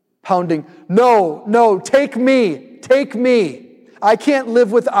 pounding, no, take me, take me. I can't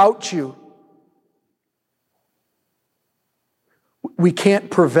live without you. We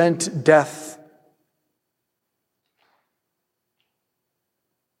can't prevent death.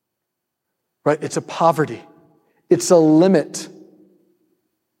 Right? It's a poverty. It's a limit.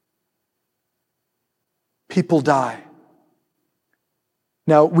 People die.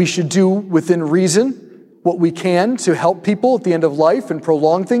 Now, we should do within reason what we can to help people at the end of life and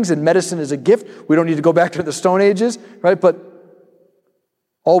prolong things, and medicine is a gift. We don't need to go back to the Stone Ages, right? But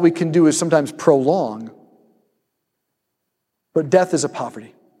all we can do is sometimes prolong. But death is a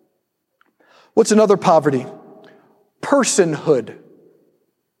poverty. What's another poverty? Personhood.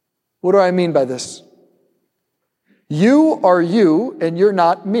 What do I mean by this? You are you, and you're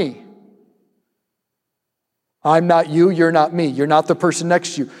not me. I'm not you, you're not me. You're not the person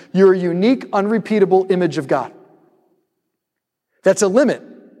next to you. You're a unique, unrepeatable image of God. That's a limit.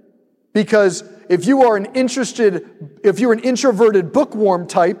 Because if you're an introverted, bookworm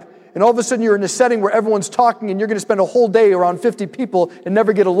type, and all of a sudden you're in a setting where everyone's talking and you're going to spend a whole day around 50 people and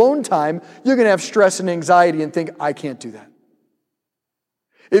never get alone time, you're going to have stress and anxiety and think, I can't do that.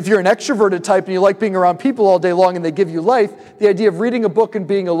 If you're an extroverted type and you like being around people all day long and they give you life, the idea of reading a book and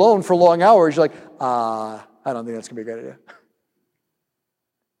being alone for long hours, you're like, I don't think that's going to be a good idea.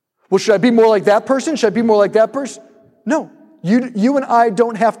 Well, should I be more like that person? Should I be more like that person? No. You and I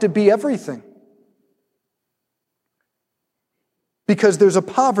don't have to be everything. Because there's a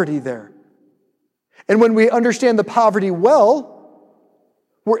poverty there. And when we understand the poverty well,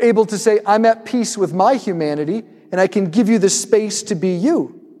 we're able to say, I'm at peace with my humanity, and I can give you the space to be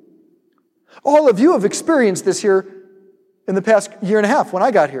you. All of you have experienced this here in the past year and a half when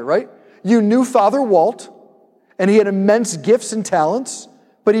I got here, right? You knew Father Walt, and he had immense gifts and talents,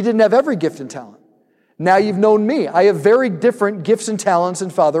 but he didn't have every gift and talent. Now you've known me. I have very different gifts and talents than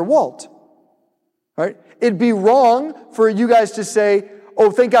Father Walt. Right? It'd be wrong for you guys to say,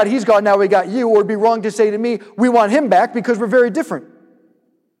 oh, thank God he's gone, now we got you. Or it'd be wrong to say to me, we want him back because we're very different.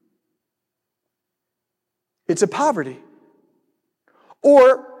 It's a poverty.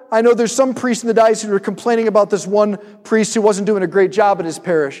 Or, I know there's some priests in the diocese who are complaining about this one priest who wasn't doing a great job at his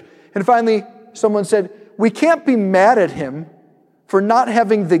parish. And finally, someone said, we can't be mad at him for not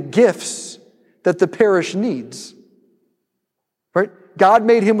having the gifts that the parish needs. Right? God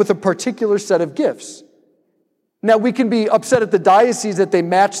made him with a particular set of gifts. Now, we can be upset at the diocese that they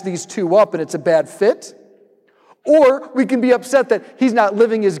match these two up and it's a bad fit. Or we can be upset that he's not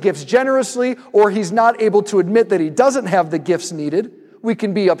living his gifts generously, or he's not able to admit that he doesn't have the gifts needed. We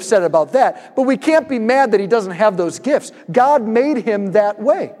can be upset about that. But we can't be mad that he doesn't have those gifts. God made him that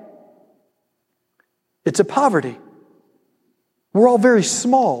way. It's a poverty. We're all very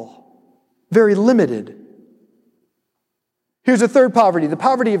small, very limited. Here's a third poverty, the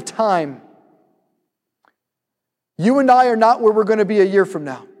poverty of time. You and I are not where we're going to be a year from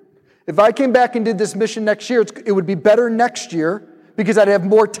now. If I came back and did this mission next year, it would be better next year because I'd have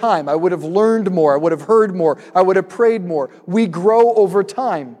more time. I would have learned more. I would have heard more. I would have prayed more. We grow over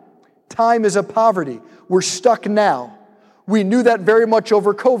time. Time is a poverty. We're stuck now. We knew that very much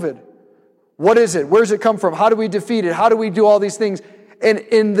over COVID. What is it? Where does it come from? How do we defeat it? How do we do all these things? And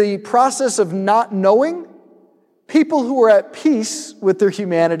in the process of not knowing, people who are at peace with their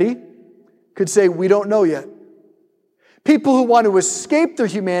humanity could say, we don't know yet. People who want to escape their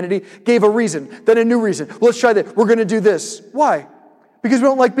humanity gave a reason, then a new reason. Let's try that. We're going to do this. Why? Because we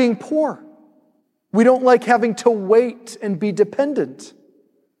don't like being poor. We don't like having to wait and be dependent.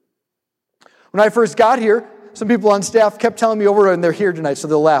 When I first got here, some people on staff kept telling me over, and they're here tonight, so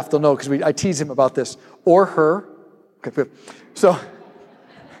they'll laugh. They'll know because I tease him about this. Or her. Okay, good. So,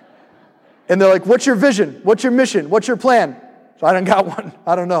 and they're like, what's your vision? What's your mission? What's your plan? So I don't got one.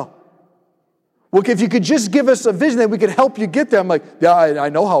 I don't know. Well, if you could just give us a vision that we could help you get there. I'm like, yeah, I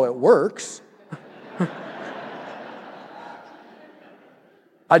know how it works.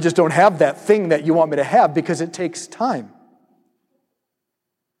 I just don't have that thing that you want me to have because it takes time.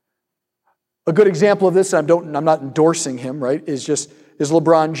 A good example of this, and I'm not endorsing him, right, is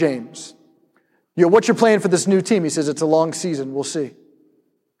LeBron James. You know, what's your plan for this new team? He says, it's a long season. We'll see.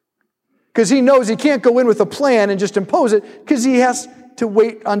 Because he knows he can't go in with a plan and just impose it because he has to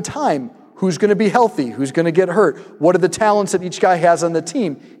wait on time. Who's going to be healthy? Who's going to get hurt? What are the talents that each guy has on the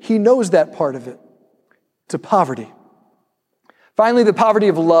team? He knows that part of it. It's a poverty. Finally, the poverty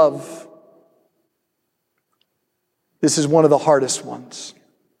of love. This is one of the hardest ones.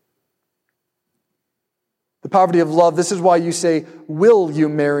 The poverty of love, this is why you say, will you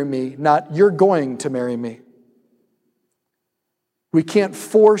marry me? Not, you're going to marry me. We can't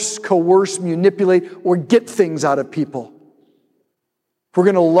force, coerce, manipulate, or get things out of people. If we're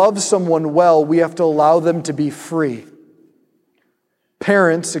going to love someone well, we have to allow them to be free.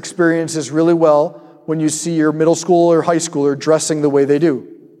 Parents experience this really well when you see your middle school or high schooler dressing the way they do,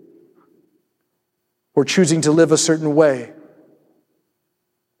 or choosing to live a certain way.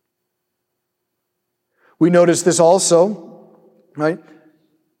 We notice this also, right?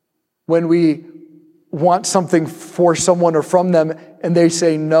 When we want something for someone or from them and they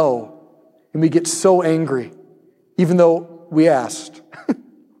say no, and we get so angry, even though we asked.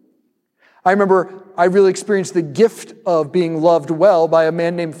 I remember I really experienced the gift of being loved well by a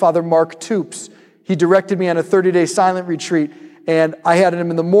man named Father Mark Toops. He directed me on a 30-day silent retreat, and I had him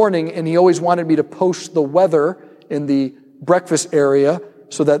in the morning, and he always wanted me to post the weather in the breakfast area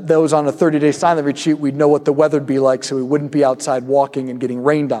so that those on a 30-day silent retreat, we'd know what the weather would be like so we wouldn't be outside walking and getting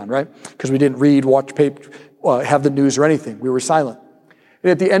rained on, right? Because we didn't read, watch have the news or anything. We were silent.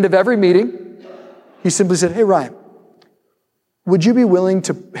 And at the end of every meeting, he simply said, "Hey, Ryan, would you be willing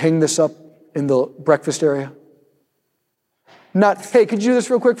to hang this up in the breakfast area?" Not, "Hey, could you do this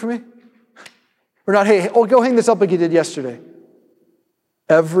real quick for me?" Or not, "Hey, go hang this up like you did yesterday."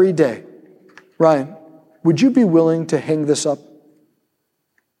 Every day, "Ryan, would you be willing to hang this up?"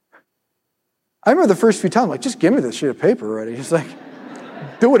 I remember the first few times, like, just give me this sheet of paper already. He's like,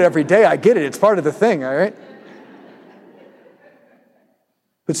 do it every day. I get it. It's part of the thing, all right?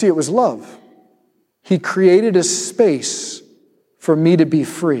 But see, it was love. He created a space for me to be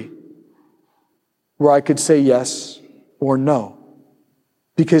free, where I could say yes or no.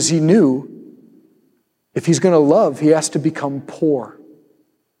 Because he knew if he's going to love, he has to become poor.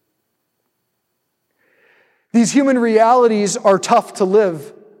 These human realities are tough to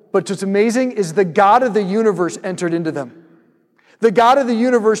live, but what's amazing is the God of the universe entered into them. The God of the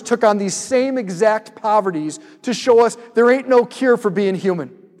universe took on these same exact poverties to show us there ain't no cure for being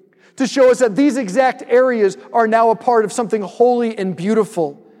human. To show us that these exact areas are now a part of something holy and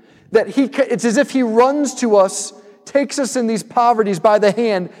beautiful. That it's as if he runs to us, takes us in these poverties by the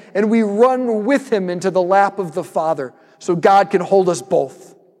hand, and we run with him into the lap of the Father so God can hold us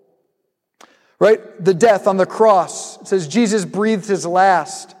both. Right? The death on the cross, it says Jesus breathed his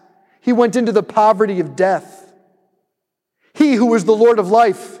last. He went into the poverty of death. He who was the Lord of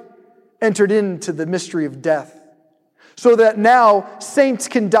life entered into the mystery of death. So that now saints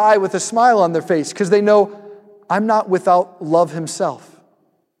can die with a smile on their face because they know, I'm not without love himself.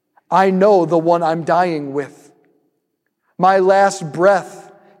 I know the one I'm dying with. My last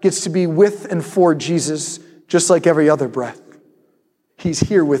breath gets to be with and for Jesus, just like every other breath. He's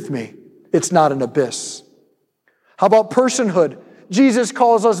here with me. It's not an abyss. How about personhood? Jesus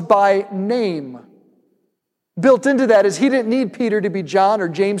calls us by name. Built into that is he didn't need Peter to be John or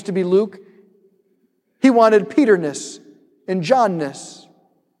James to be Luke. He wanted Peterness and Johnness. At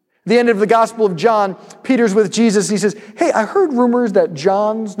the end of the Gospel of John, Peter's with Jesus. He says, "Hey, I heard rumors that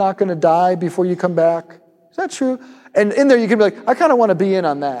John's not going to die before you come back. Is that true?" And in there you can be like, I kind of want to be in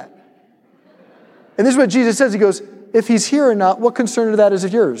on that. And this is what Jesus says. He goes, if he's here or not, what concern of that is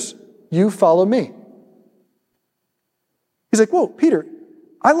of yours? You follow me. He's like, whoa, Peter,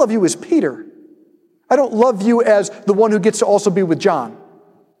 I love you as Peter. I don't love you as the one who gets to also be with John.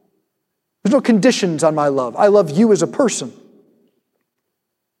 There's no conditions on my love. I love you as a person.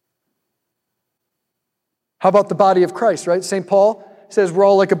 How about the body of Christ, right? St. Paul says we're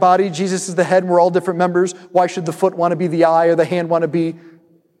all like a body. Jesus is the head and we're all different members. Why should the foot want to be the eye or the hand want to be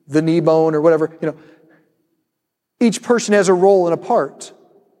the knee bone or whatever? You know, each person has a role and a part.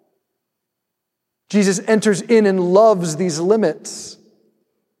 Jesus enters in and loves these limits.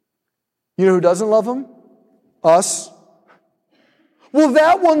 You know who doesn't love him? Us. Well,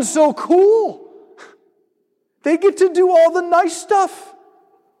 that one's so cool. They get to do all the nice stuff.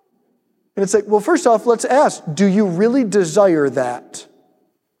 And it's like, well, first off, let's ask, do you really desire that?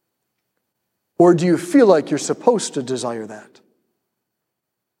 Or do you feel like you're supposed to desire that?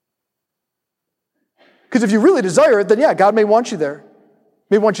 Because if you really desire it, then yeah, God may want you there.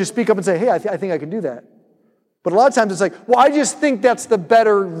 May want you to speak up and say, hey, I think I can do that. But a lot of times it's like, well, I just think that's the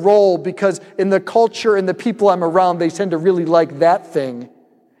better role because in the culture and the people I'm around, they tend to really like that thing.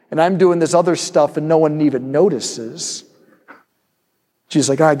 And I'm doing this other stuff and no one even notices. Jesus is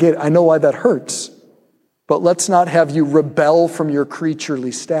like, I get it. I know why that hurts. But let's not have you rebel from your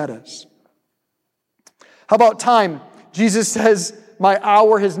creaturely status. How about time? Jesus says, my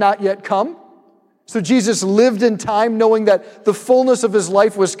hour has not yet come. So Jesus lived in time knowing that the fullness of his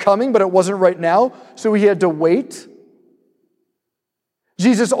life was coming, but it wasn't right now, so he had to wait.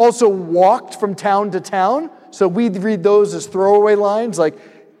 Jesus also walked from town to town, so we read those as throwaway lines, like,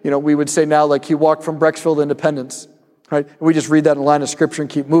 we would say now, like he walked from Brecksville to Independence, right? And we just read that in a line of scripture and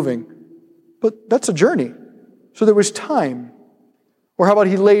keep moving. But that's a journey. So there was time. Or how about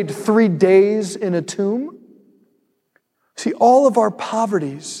he laid 3 days in a tomb? See, all of our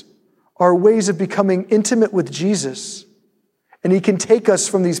poverties are ways of becoming intimate with Jesus. And he can take us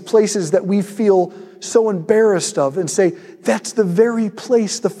from these places that we feel so embarrassed of and say, that's the very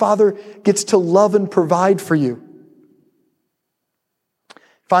place the Father gets to love and provide for you.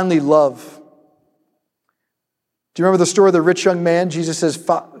 Finally, love. Do you remember the story of the rich young man? Jesus says,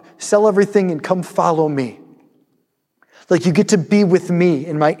 sell everything and come follow me. Like you get to be with me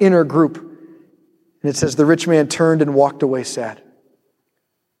in my inner group. And it says the rich man turned and walked away sad.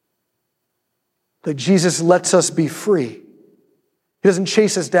 Like Jesus lets us be free. He doesn't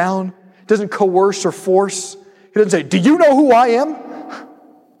chase us down. He doesn't coerce or force. He doesn't say, do you know who I am?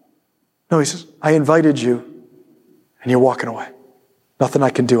 No, he says, I invited you and you're walking away. Nothing I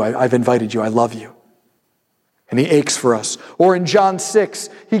can do. I've invited you. I love you. and he aches for us. Or in John 6,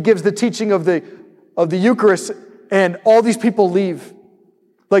 he gives the teaching of the Eucharist, and all these people leave.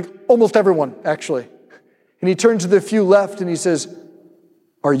 Like almost everyone, actually. And he turns to the few left and he says,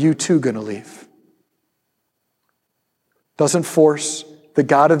 are you too going to leave? Doesn't force. The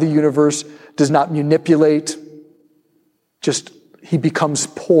God of the universe does not manipulate. Just, he becomes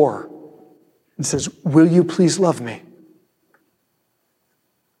poor and says, will you please love me?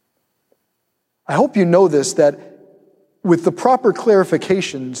 I hope you know this, that with the proper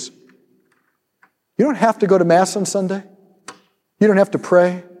clarifications, you don't have to go to Mass on Sunday. You don't have to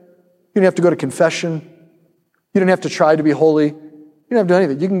pray. You don't have to go to confession. You don't have to try to be holy. You don't have to do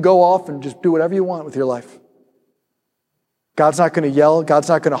anything. You can go off and just do whatever you want with your life. God's not going to yell. God's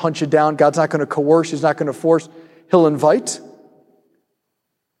not going to hunt you down. God's not going to coerce. He's not going to force. He'll invite.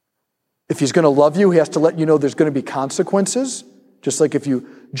 If he's going to love you, he has to let you know there's going to be consequences. Just like if you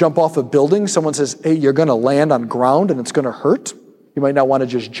jump off a building, someone says, hey, you're going to land on ground and it's going to hurt. You might not want to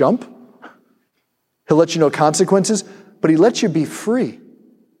just jump. He'll let you know consequences, but he lets you be free.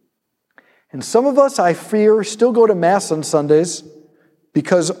 And some of us, I fear, still go to Mass on Sundays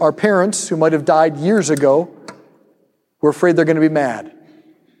because our parents, who might have died years ago, we're afraid they're going to be mad.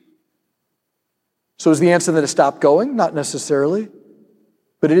 So is the answer then to stop going? Not necessarily.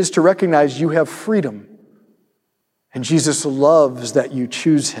 But it is to recognize you have freedom. And Jesus loves that you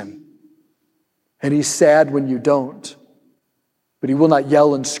choose him. And he's sad when you don't. But he will not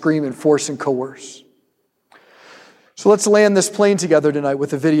yell and scream and force and coerce. So let's land this plane together tonight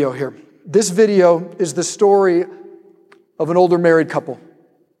with a video here. This video is the story of an older married couple.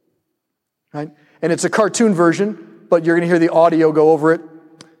 Right? And it's a cartoon version, but you're going to hear the audio go over it.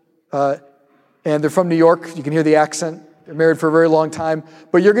 And they're from New York. You can hear the accent. They're married for a very long time.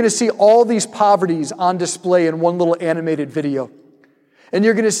 But you're going to see all these poverties on display in one little animated video. And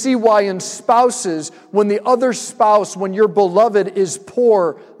you're going to see why in spouses, when the other spouse, when your beloved is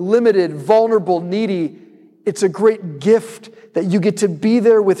poor, limited, vulnerable, needy, it's a great gift that you get to be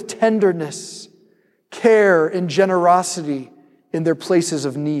there with tenderness, care, and generosity in their places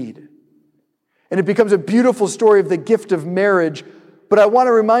of need. And it becomes a beautiful story of the gift of marriage. But I want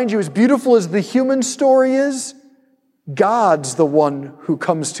to remind you, as beautiful as the human story is, God's the one who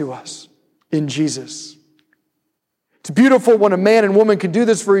comes to us in Jesus. It's beautiful when a man and woman can do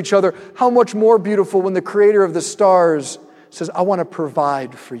this for each other. How much more beautiful when the creator of the stars says, I want to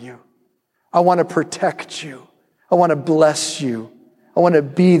provide for you. I want to protect you. I want to bless you. I want to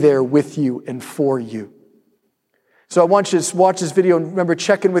be there with you and for you. So I want you to watch this video and remember,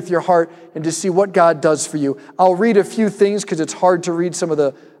 check in with your heart and to see what God does for you. I'll read a few things because it's hard to read some of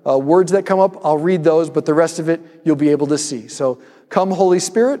the words that come up. I'll read those, but the rest of it you'll be able to see. So come, Holy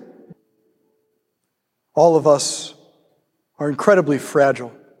Spirit. All of us are incredibly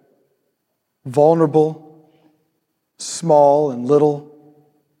fragile, vulnerable, small and little,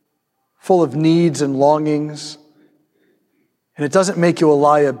 full of needs and longings. And it doesn't make you a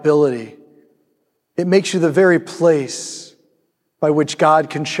liability. It makes you the very place by which God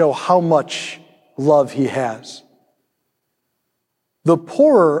can show how much love he has. The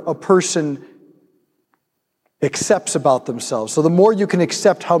poorer a person accepts about themselves, so the more you can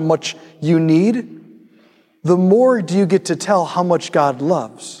accept how much you need, the more do you get to tell how much God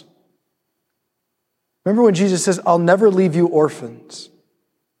loves. Remember when Jesus says, I'll never leave you orphans.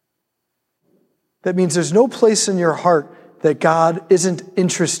 That means there's no place in your heart that God isn't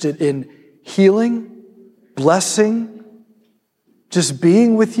interested in healing, blessing, just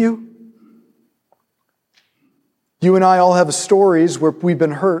being with you. You and I all have stories where we've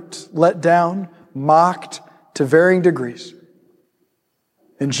been hurt, let down, mocked to varying degrees.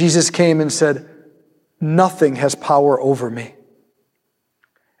 And Jesus came and said, nothing has power over me.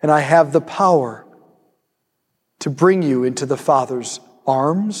 And I have the power to bring you into the Father's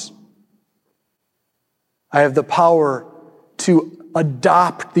arms. I have the power to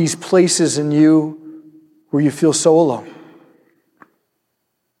adopt these places in you where you feel so alone.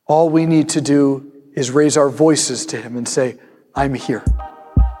 All we need to do is raise our voices to him and say, I'm here.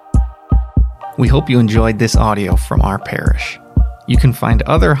 We hope you enjoyed this audio from our parish. You can find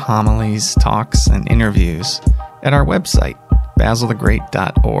other homilies, talks, and interviews at our website,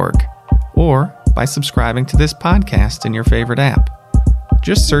 basilthegreat.org, or by subscribing to this podcast in your favorite app.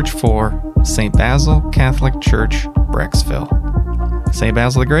 Just search for St. Basil Catholic Church, Brecksville. St.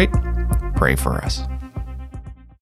 Basil the Great, pray for us.